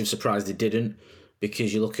a massive surprise they didn't,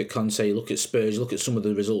 because you look at Conte, you look at Spurs, you look at some of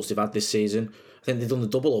the results they've had this season. I think they've done the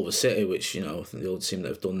double over City, which, I think the only team that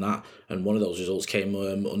have done that, and one of those results came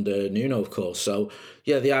under Nuno, of course. So,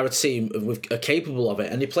 yeah, they are a team are capable of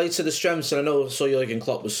it, and they played to the strengths. And I know Jurgen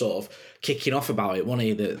Klopp was sort of kicking off about it, wasn't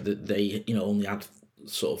he? That they, only had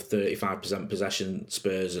sort of 35% possession,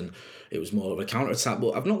 Spurs, and it was more of a counter-attack.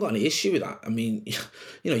 But I've not got any issue with that. I mean,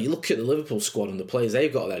 you look at the Liverpool squad and the players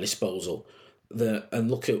they've got at their disposal, and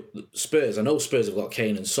look at Spurs. I know Spurs have got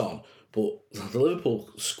Kane and Son, but the Liverpool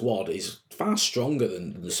squad is far stronger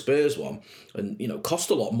than the Spurs one, and cost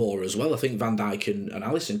a lot more as well. I think Van Dijk and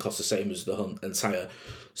Alisson cost the same as the entire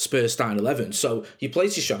Spurs starting 11. So you play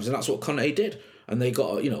to strengths, and that's what Conte did, and they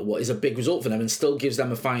got what is a big result for them, and still gives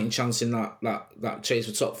them a fighting chance in that chase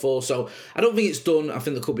for top 4. So I don't think it's done. I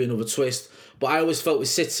think there could be another twist, but I always felt with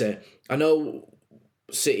City, I know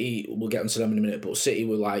City, we'll get onto them in a minute, but City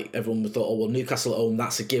were like, everyone thought, Newcastle at home,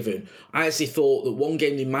 that's a given. I actually thought that one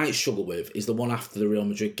game they might struggle with is the one after the Real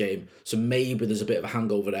Madrid game. So maybe there's a bit of a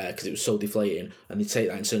hangover there because it was so deflating, and they take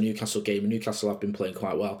that into a Newcastle game, and Newcastle have been playing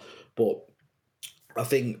quite well. But I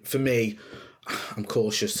think, for me, I'm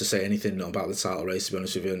cautious to say anything about the title race, to be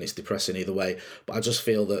honest with you, and it's depressing either way. But I just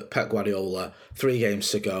feel that Pep Guardiola, 3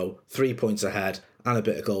 games to go, 3 points ahead, and a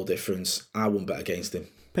bit of goal difference, I wouldn't bet against him.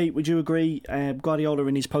 Pete, would you agree? Guardiola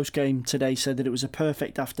in his post-game today said that it was a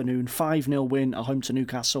perfect afternoon, 5-0 win at home to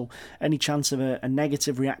Newcastle. Any chance of a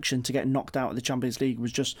negative reaction to getting knocked out of the Champions League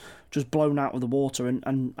was just blown out of the water.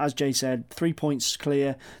 And as Jay said, 3 points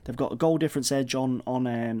clear. They've got a goal difference edge on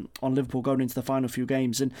Liverpool going into the final few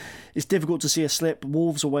games. And it's difficult to see a slip.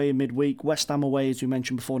 Wolves away in midweek, West Ham away, as we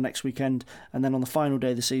mentioned before, next weekend. And then on the final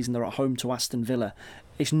day of the season, they're at home to Aston Villa.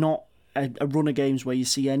 It's not a run of games where you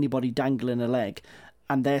see anybody dangling a leg,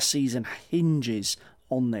 and their season hinges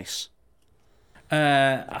on this.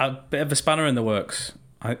 A bit of a spanner in the works,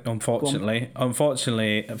 unfortunately.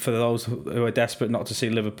 Unfortunately, for those who are desperate not to see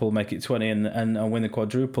Liverpool make it 20 and win the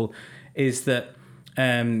quadruple, is that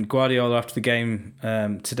Guardiola, after the game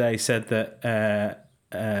today, said that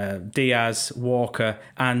Diaz, Walker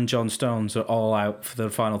and John Stones are all out for the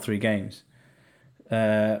final 3 games,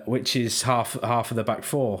 which is half of the back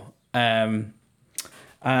 4.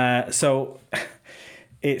 So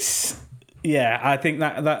it's... Yeah, I think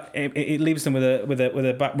that it leaves them with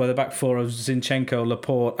a back 4 of Zinchenko,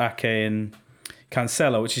 Laporte, Ake, and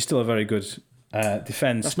Cancelo, which is still a very good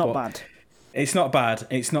defence. That's not bad. It's not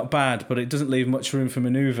bad, but it doesn't leave much room for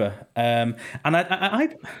manoeuvre. And I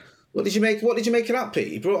What did you make of that, Pete?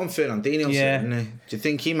 He brought on Fernandinho, didn't he? Do you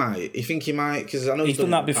think he might? You think he might? Because I know he's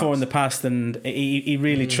done that before in the past, and he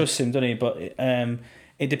really trusts him, doesn't he? But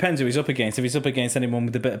it depends who he's up against. If he's up against anyone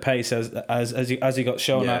with a bit of pace, as he got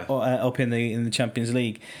shown up in the Champions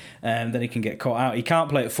League, then he can get caught out. He can't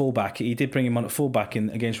play at fullback. He did bring him on at fullback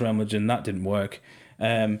against Real Madrid, and that didn't work.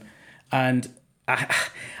 And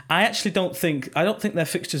I actually don't think their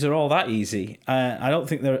fixtures are all that easy. I don't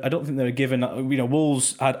think they're a given.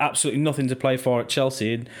 Wolves had absolutely nothing to play for at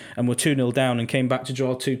Chelsea and were 2-0 down and came back to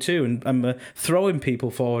draw 2-2 and were throwing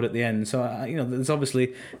people forward at the end. So there's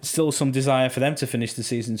obviously still some desire for them to finish the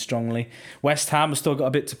season strongly. West Ham have still got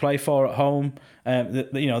a bit to play for at home.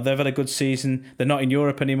 They've had a good season. They're not in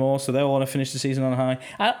Europe anymore, so they'll want to finish the season on high.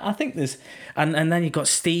 I think there's, and then you've got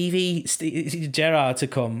Stevie Gerrard to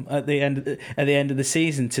come at the end of the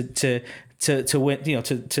season to win,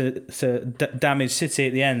 to damage City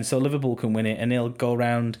at the end, so Liverpool can win it, and he'll go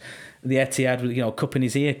around the Etihad with cup in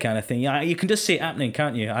his ear kind of thing. You can just see it happening,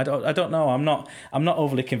 can't you? I don't know. I'm not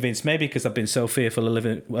overly convinced. Maybe because I've been so fearful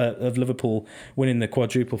of Liverpool winning the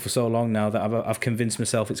quadruple for so long now that I've convinced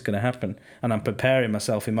myself it's going to happen, and I'm preparing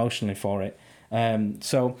myself emotionally for it.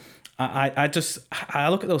 So I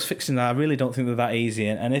look at those fixtures and I really don't think they're that easy.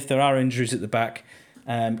 And if there are injuries at the back.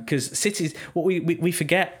 Because City's, what we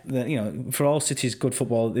forget that for all City's good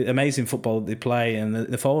football, the amazing football they play, and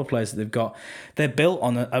the forward players that they've got, they're built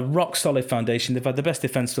on a rock solid foundation. They've had the best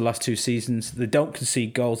defence for the last 2 seasons. They don't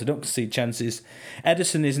concede goals. They don't concede chances.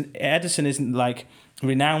 Ederson isn't like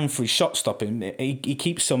renowned for his shot stopping. He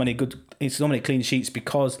keeps so many clean sheets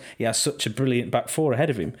because he has such a brilliant back 4 ahead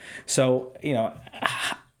of him. So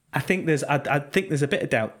I think there's a bit of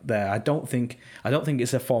doubt there. I don't think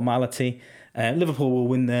it's a formality. Liverpool will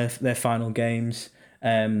win their final games.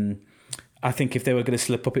 I think if they were going to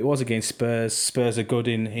slip up, it was against Spurs. Spurs are good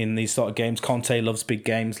in these sort of games. Conte loves big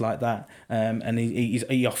games like that, and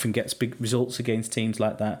he often gets big results against teams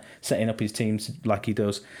like that, setting up his teams like he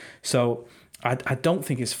does. So I don't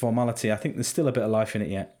think it's a formality. I think there's still a bit of life in it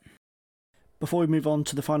yet. Before we move on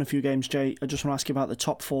to the final few games, Jay, I just want to ask you about the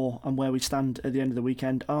top 4 and where we stand at the end of the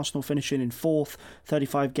weekend. Arsenal finishing in 4th,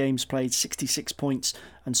 35 games played, 66 points,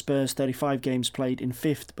 and Spurs 35 games played in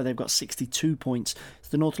 5th, but they've got 62 points. It's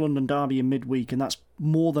the North London derby in midweek, and that's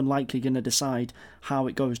more than likely going to decide how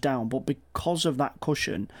it goes down. But because of that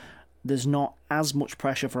cushion, there's not as much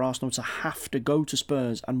pressure for Arsenal to have to go to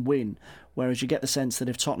Spurs and win, whereas you get the sense that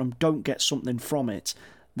if Tottenham don't get something from it,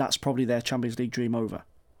 that's probably their Champions League dream over.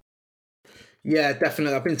 Yeah,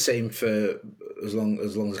 definitely. I've been saying for as long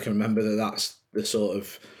as I can remember that's the sort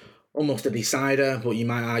of almost a decider. But you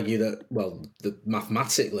might argue that,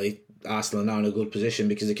 mathematically, Arsenal are now in a good position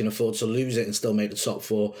because they can afford to lose it and still make the top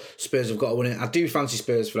 4. Spurs have got to win it. I do fancy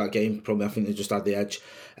Spurs for that game. Probably, I think they just had the edge,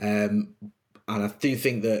 and I do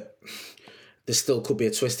think that there still could be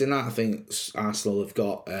a twist in that. I think Arsenal have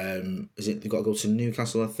got they've got to go to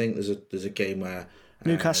Newcastle. I think there's a game where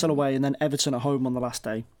Newcastle away and then Everton at home on the last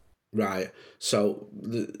day. Right, so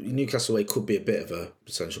the Newcastle away could be a bit of a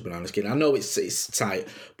potential banana skin. I know it's tight,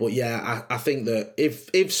 but yeah, I think that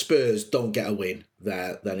if Spurs don't get a win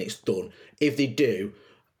there, then it's done. If they do,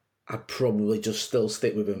 I'd probably just still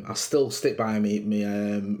stick with them. I still stick by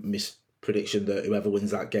my prediction that whoever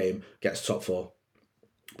wins that game gets top 4.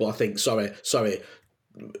 But I think, sorry, if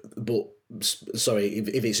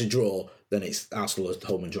it's a draw, then it's Arsenal at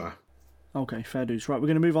home and dry. Okay, fair dues. Right, we're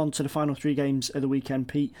going to move on to the final 3 games of the weekend,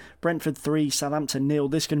 Pete. Brentford 3, Southampton 0.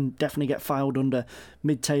 This can definitely get filed under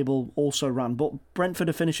mid-table also ran. But Brentford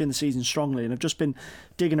are finishing the season strongly, and I've just been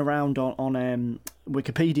digging around on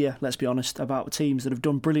Wikipedia, let's be honest, about teams that have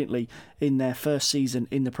done brilliantly in their first season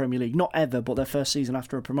in the Premier League. Not ever, but their first season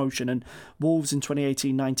after a promotion. And Wolves in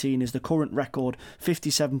 2018-19 is the current record.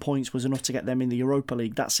 57 points was enough to get them in the Europa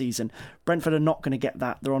League that season. Brentford are not going to get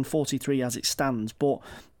that. They're on 43 as it stands, but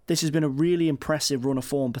this has been a really impressive run of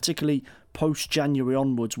form, particularly post-January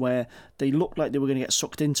onwards, where they looked like they were going to get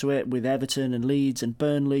sucked into it with Everton and Leeds and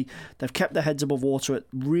Burnley. They've kept their heads above water at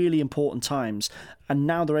really important times, and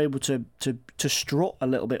now they're able to strut a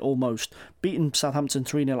little bit almost. Beating Southampton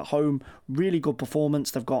 3-0 at home, really good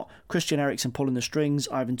performance. They've got Christian Eriksen pulling the strings.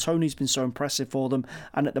 Ivan Toney's been so impressive for them,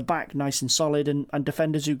 and at the back, nice and solid, and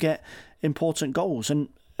defenders who get important goals. And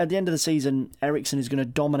at the end of the season, Eriksen is going to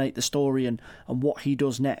dominate the story and what he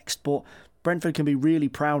does next. But Brentford can be really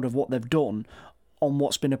proud of what they've done on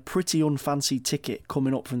what's been a pretty unfancy ticket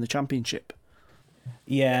coming up from the Championship.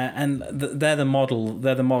 Yeah, and they're the model.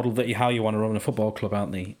 They're the model that how you want to run a football club,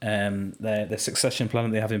 aren't they? The succession plan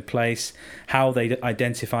that they have in place, how they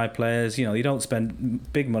identify players. You know, you don't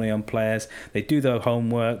spend big money on players. They do their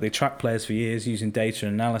homework. They track players for years using data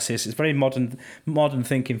and analysis. It's very modern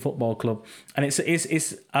thinking football club, and it's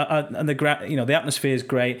and the atmosphere is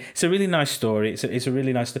great. It's a really nice story. It's a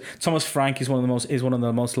really nice. Thomas Frank is one of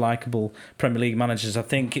the most likable Premier League managers. I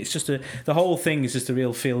think it's just the whole thing is just a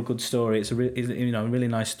real feel good story. It's a really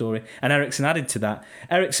nice story, and Eriksen added to that.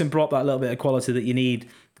 Eriksen brought that little bit of quality that you need,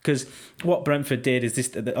 because what Brentford did is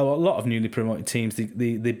this: a lot of newly promoted teams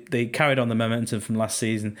they carried on the momentum from last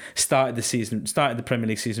season, started the Premier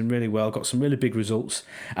League season really well, got some really big results,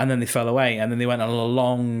 and then they fell away, and then they went on a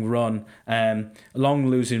long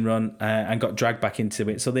losing run, and got dragged back into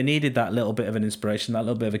it. So they needed that little bit of an inspiration, that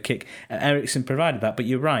little bit of a kick. Eriksen provided that. But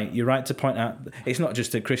you're right to point out it's not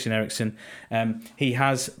just a Christian Eriksen. He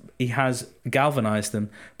has galvanised them,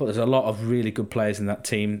 but there's a lot of really good players in that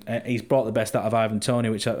team. He's brought the best out of Ivan Toney,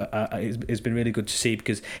 which has been really good to see,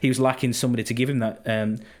 because he was lacking somebody to give him that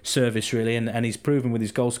service really, and he's proven with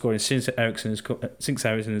his goal scoring since Eriksen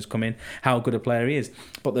has come in how good a player he is.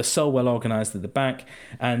 But they're so well organised at the back,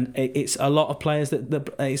 and it's a lot of players that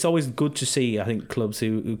it's always good to see. I think clubs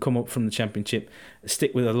who come up from the Championship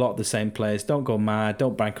stick with a lot of the same players, don't go mad,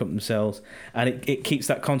 don't bankrupt themselves, and it keeps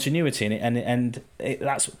that continuity in it, and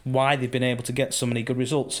that's why they've been able to get so many good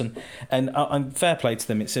results, and fair play to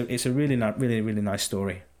them. It's a really nice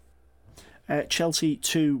story. Chelsea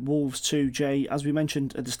 2, Wolves 2, Jay. As we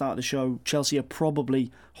mentioned at the start of the show, Chelsea are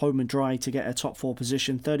probably home and dry to get a top 4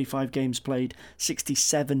 position. 35 games played,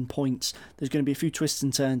 67 points. There's going to be a few twists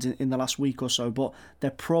and turns in the last week or so, but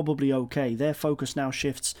they're probably okay. Their focus now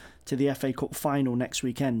shifts to the FA Cup final next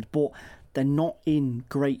weekend, but they're not in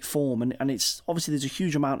great form, and it's obviously there's a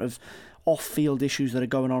huge amount of off-field issues that are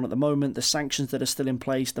going on at the moment, the sanctions that are still in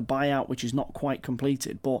place, the buyout which is not quite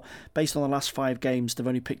completed, but based on the last 5 games they've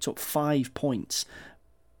only picked up 5 points.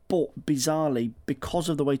 But bizarrely, because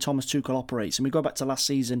of the way Thomas Tuchel operates, and we go back to last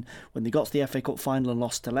season when they got to the FA Cup final and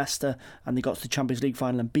lost to Leicester, and they got to the Champions League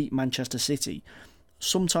final and beat Manchester City,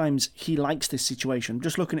 sometimes he likes this situation.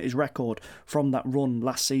 Just looking at his record from that run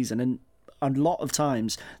last season, and a lot of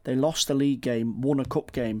times they lost the league game, won a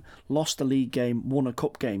cup game, lost the league game, won a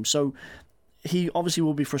cup game. So he obviously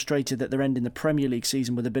will be frustrated that they're ending the Premier League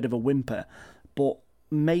season with a bit of a whimper, but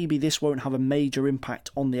maybe this won't have a major impact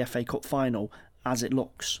on the FA Cup final as it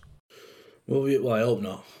looks. Well, I hope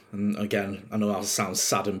not. And again, I know I'll sound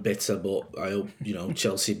sad and bitter, but I hope,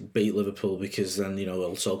 Chelsea beat Liverpool, because then,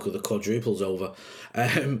 we'll talk of the quadruples over.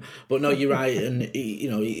 But no, you're right. And,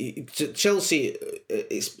 Chelsea,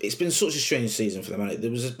 it's been such a strange season for them. I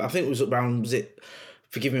think it was around,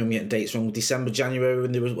 forgive me if I'm getting dates wrong, December, January,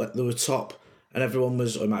 when they were top, and everyone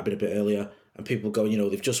was, or it might have been a bit earlier, and people go,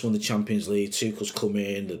 they've just won the Champions League, Tuchel's come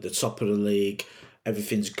in, the top of the league,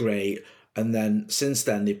 everything's great. And then since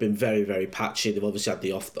then they've been very, very patchy. They've obviously had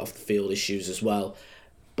the off the field issues as well,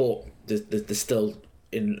 but they're still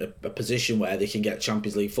in a position where they can get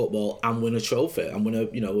Champions League football and win a trophy, and win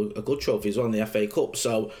a good trophy as well in the FA Cup.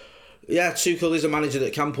 So yeah, Tuchel is a manager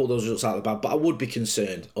that can pull those results out of the bag, but I would be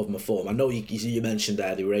concerned of my form. I know you mentioned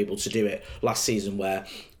there they were able to do it last season, where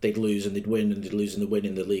they'd lose and they'd win, and they'd lose and they'd win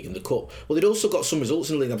in the league and the cup. Well, they'd also got some results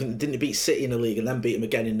in the league. I think they didn't beat City in the league and then beat them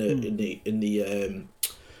again in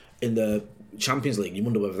the Champions League. You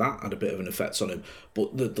wonder whether that had a bit of an effect on him.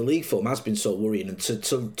 But the league form has been so worrying, and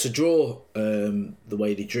to draw the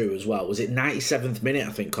way they drew as well. Was it 97th minute?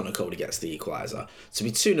 I think Conor Cody gets the equaliser. To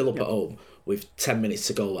be 2-0 up at home with 10 minutes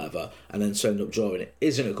to go, whatever, and then to end up drawing it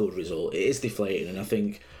isn't a good result. It is deflating, and I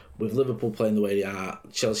think with Liverpool playing the way they are,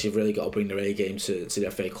 Chelsea have really got to bring their A game to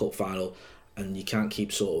the FA Cup final, and you can't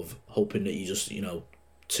keep sort of hoping that you just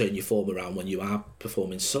turn your form around when you are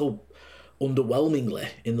performing so underwhelmingly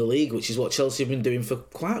in the league, which is what Chelsea have been doing for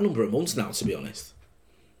quite a number of months now, to be honest.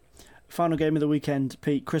 Final game of the weekend,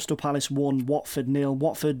 Pete. Crystal Palace 1, Watford 0.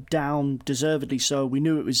 Watford down, deservedly so. We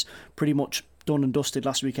knew it was pretty much done and dusted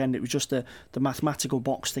last weekend. It was just the mathematical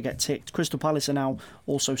box to get ticked. Crystal Palace are now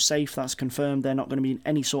also safe. That's confirmed. They're not going to be in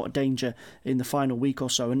any sort of danger in the final week or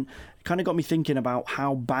so. And it kind of got me thinking about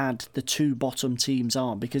how bad the two bottom teams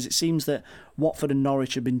are, because it seems that Watford and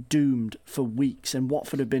Norwich have been doomed for weeks, and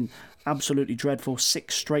Watford have been absolutely dreadful.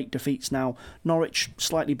 6 straight defeats now. Norwich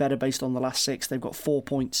slightly better based on the last 6. They've got 4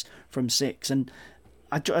 points from 6. And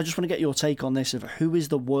I just want to get your take on this of who is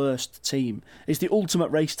the worst team. It's the ultimate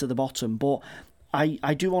race to the bottom, but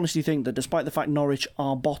I do honestly think that despite the fact Norwich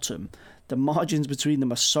are bottom, the margins between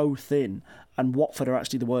them are so thin, and Watford are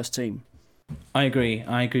actually the worst team. I agree,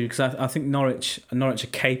 because I think Norwich are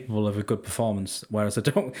capable of a good performance, whereas I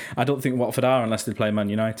don't think Watford are unless they play Man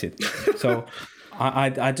United. So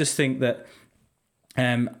I just think that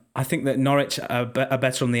I think that Norwich are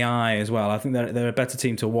better on the eye as well. I think they're a better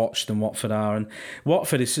team to watch than Watford are, and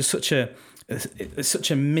Watford is just such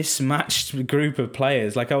a mismatched group of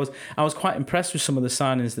players. Like I was quite impressed with some of the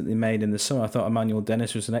signings that they made in the summer. I thought Emmanuel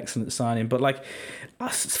Dennis was an excellent signing, but like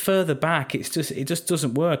further back, it just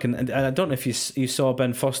doesn't work. And I don't know if you saw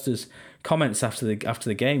Ben Foster's comments after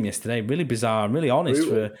the game yesterday. Really bizarre and really honest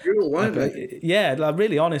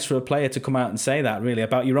really honest for a player to come out and say that, really,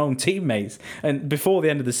 about your own teammates. And before the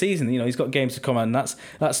end of the season, he's got games to come out, and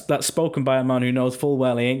that's spoken by a man who knows full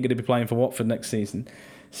well he ain't going to be playing for Watford next season.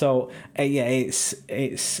 So it's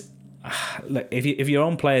look, if your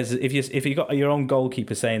own players, if you got your own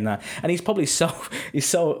goalkeeper saying that, and he's probably so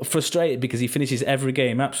frustrated because he finishes every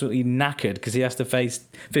game absolutely knackered because he has to face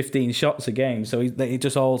 15 shots a game, so he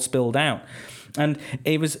just all spilled out. And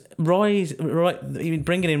it was Roy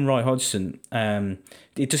bringing in Roy Hodgson.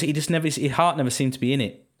 His heart never seemed to be in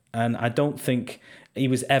it, and I don't think he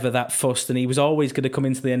was ever that fussed, and he was always going to come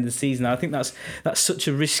into the end of the season. I think that's such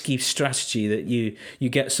a risky strategy that you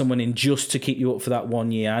get someone in just to keep you up for that 1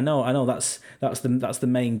 year. I know that's the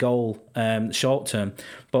main goal short term,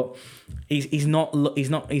 but he's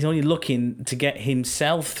only looking to get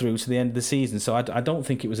himself through to the end of the season. So I don't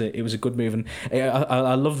think it was a good move. And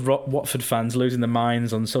I loved Watford fans losing their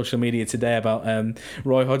minds on social media today about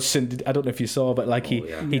Roy Hodgson. I don't know if you saw, but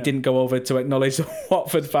he didn't go over to acknowledge the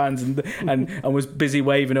Watford fans and was busy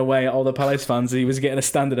waving away at all the Palace fans. He was getting a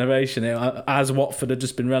standing ovation as Watford had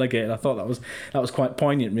just been relegated. I thought that was quite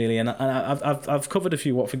poignant, really. And I've covered a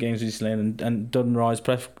few Watford games recently and done Roy's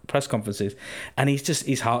press conferences, and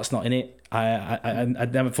his heart's not in it. I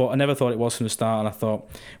never thought it was from the start, and I thought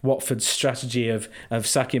Watford's strategy of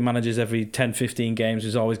sacking managers every 10-15 games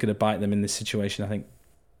was always going to bite them in this situation, I think.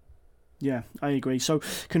 Yeah, I agree. So,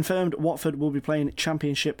 confirmed, Watford will be playing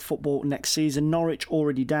Championship football next season. Norwich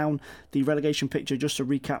already down. The relegation picture, just to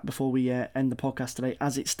recap before we end the podcast today,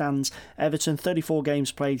 as it stands: Everton, 34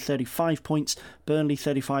 games played, 35 points. Burnley,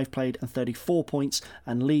 35 played and 34 points.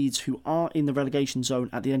 And Leeds, who are in the relegation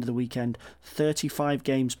zone at the end of the weekend, 35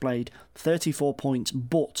 games played, 34 points,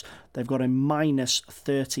 but they've got a minus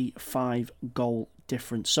 35 goal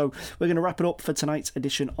difference. So we're going to wrap it up for tonight's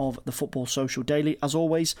edition of the Football Social Daily. As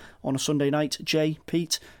always, on a Sunday night, Jay,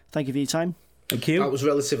 Pete, thank you for your time. Thank you. That was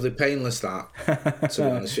relatively painless, that, to be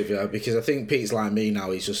honest with you, because I think Pete's like me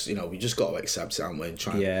now. He's just, we just got to accept it, haven't we? And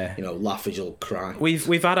try and, laugh as you'll cry.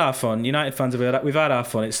 We've had our fun. United fans we've had our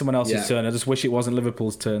fun. It's someone else's turn. I just wish it wasn't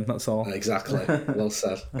Liverpool's turn. That's all. Exactly. Well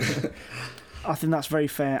said. I think that's very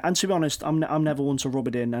fair. And to be honest, I'm never one to rub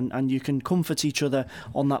it in, and you can comfort each other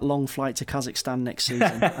on that long flight to Kazakhstan next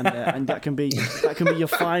season, and that can be your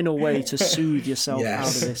final way to soothe yourself out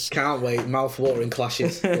of this. Can't wait. Mouth-watering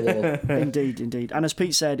clashes. Indeed. And as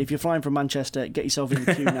Pete said, if you're flying from Manchester, get yourself in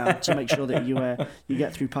the queue now to make sure that you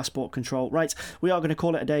get through passport control. Right, we are going to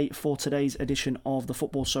call it a day for today's edition of the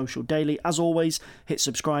Football Social Daily. As always, hit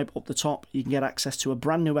subscribe up the top. You can get access to a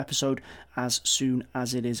brand new episode as soon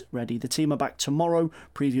as it is ready. The team are back tomorrow,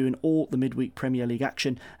 previewing all the midweek Premier League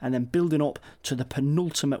action and then building up to the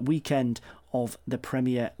penultimate weekend of the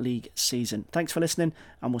Premier League season. Thanks for listening,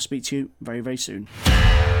 and we'll speak to you very, very soon.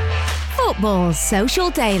 Football Social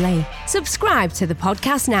Daily. Subscribe to the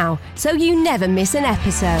podcast now so you never miss an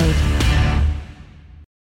episode.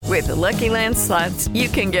 With the Lucky Land Slots, you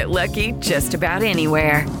can get lucky just about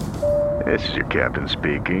anywhere. This is your captain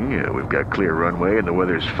speaking. We've got clear runway and the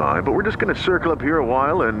weather's fine, but we're just going to circle up here a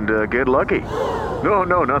while and get lucky.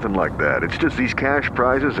 No, nothing like that. It's just these cash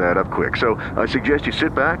prizes add up quick. So I suggest you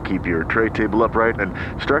sit back, keep your tray table upright, and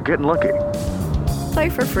start getting lucky. Play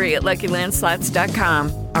for free at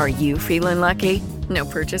LuckyLandSlots.com. Are you feeling lucky? No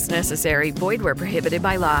purchase necessary. Void where prohibited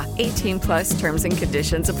by law. 18+ terms and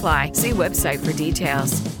conditions apply. See website for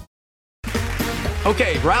details.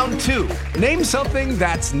 Okay, round 2. Name something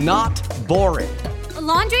that's not boring. A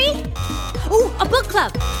laundry? Ooh, a book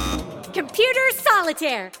club. Computer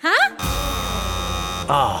solitaire, huh?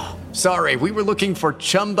 Ah, sorry, we were looking for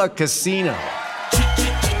Chumba Casino.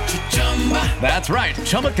 That's right,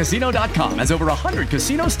 ChumbaCasino.com has over 100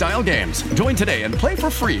 casino-style games. Join today and play for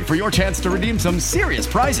free for your chance to redeem some serious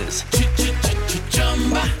prizes.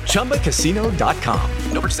 ChumbaCasino.com.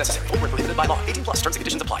 No purchase necessary. Void where prohibited by law. 18+ terms and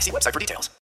conditions apply. See website for details.